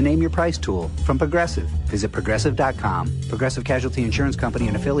budget with the Name Your Price tool from Progressive. Visit Progressive.com. Progressive Casualty Insurance Company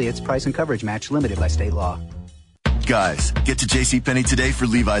and Affiliates. Price and coverage match limited by state law. Guys, get to JCPenney today for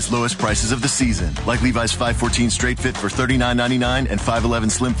Levi's lowest prices of the season. Like Levi's 514 straight fit for $39.99 and 511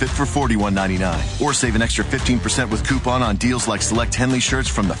 slim fit for $41.99. Or save an extra 15% with coupon on deals like select Henley shirts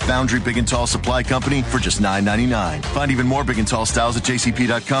from the Foundry Big and Tall Supply Company for just $9.99. Find even more Big and Tall styles at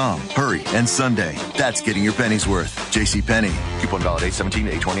jcp.com. Hurry, and Sunday. That's getting your pennies worth. JCPenney. Coupon valid 8/17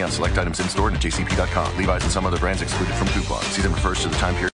 to 8/20 on select items in store and at jcp.com. Levi's and some other brands excluded from coupon. See them refers to the time period.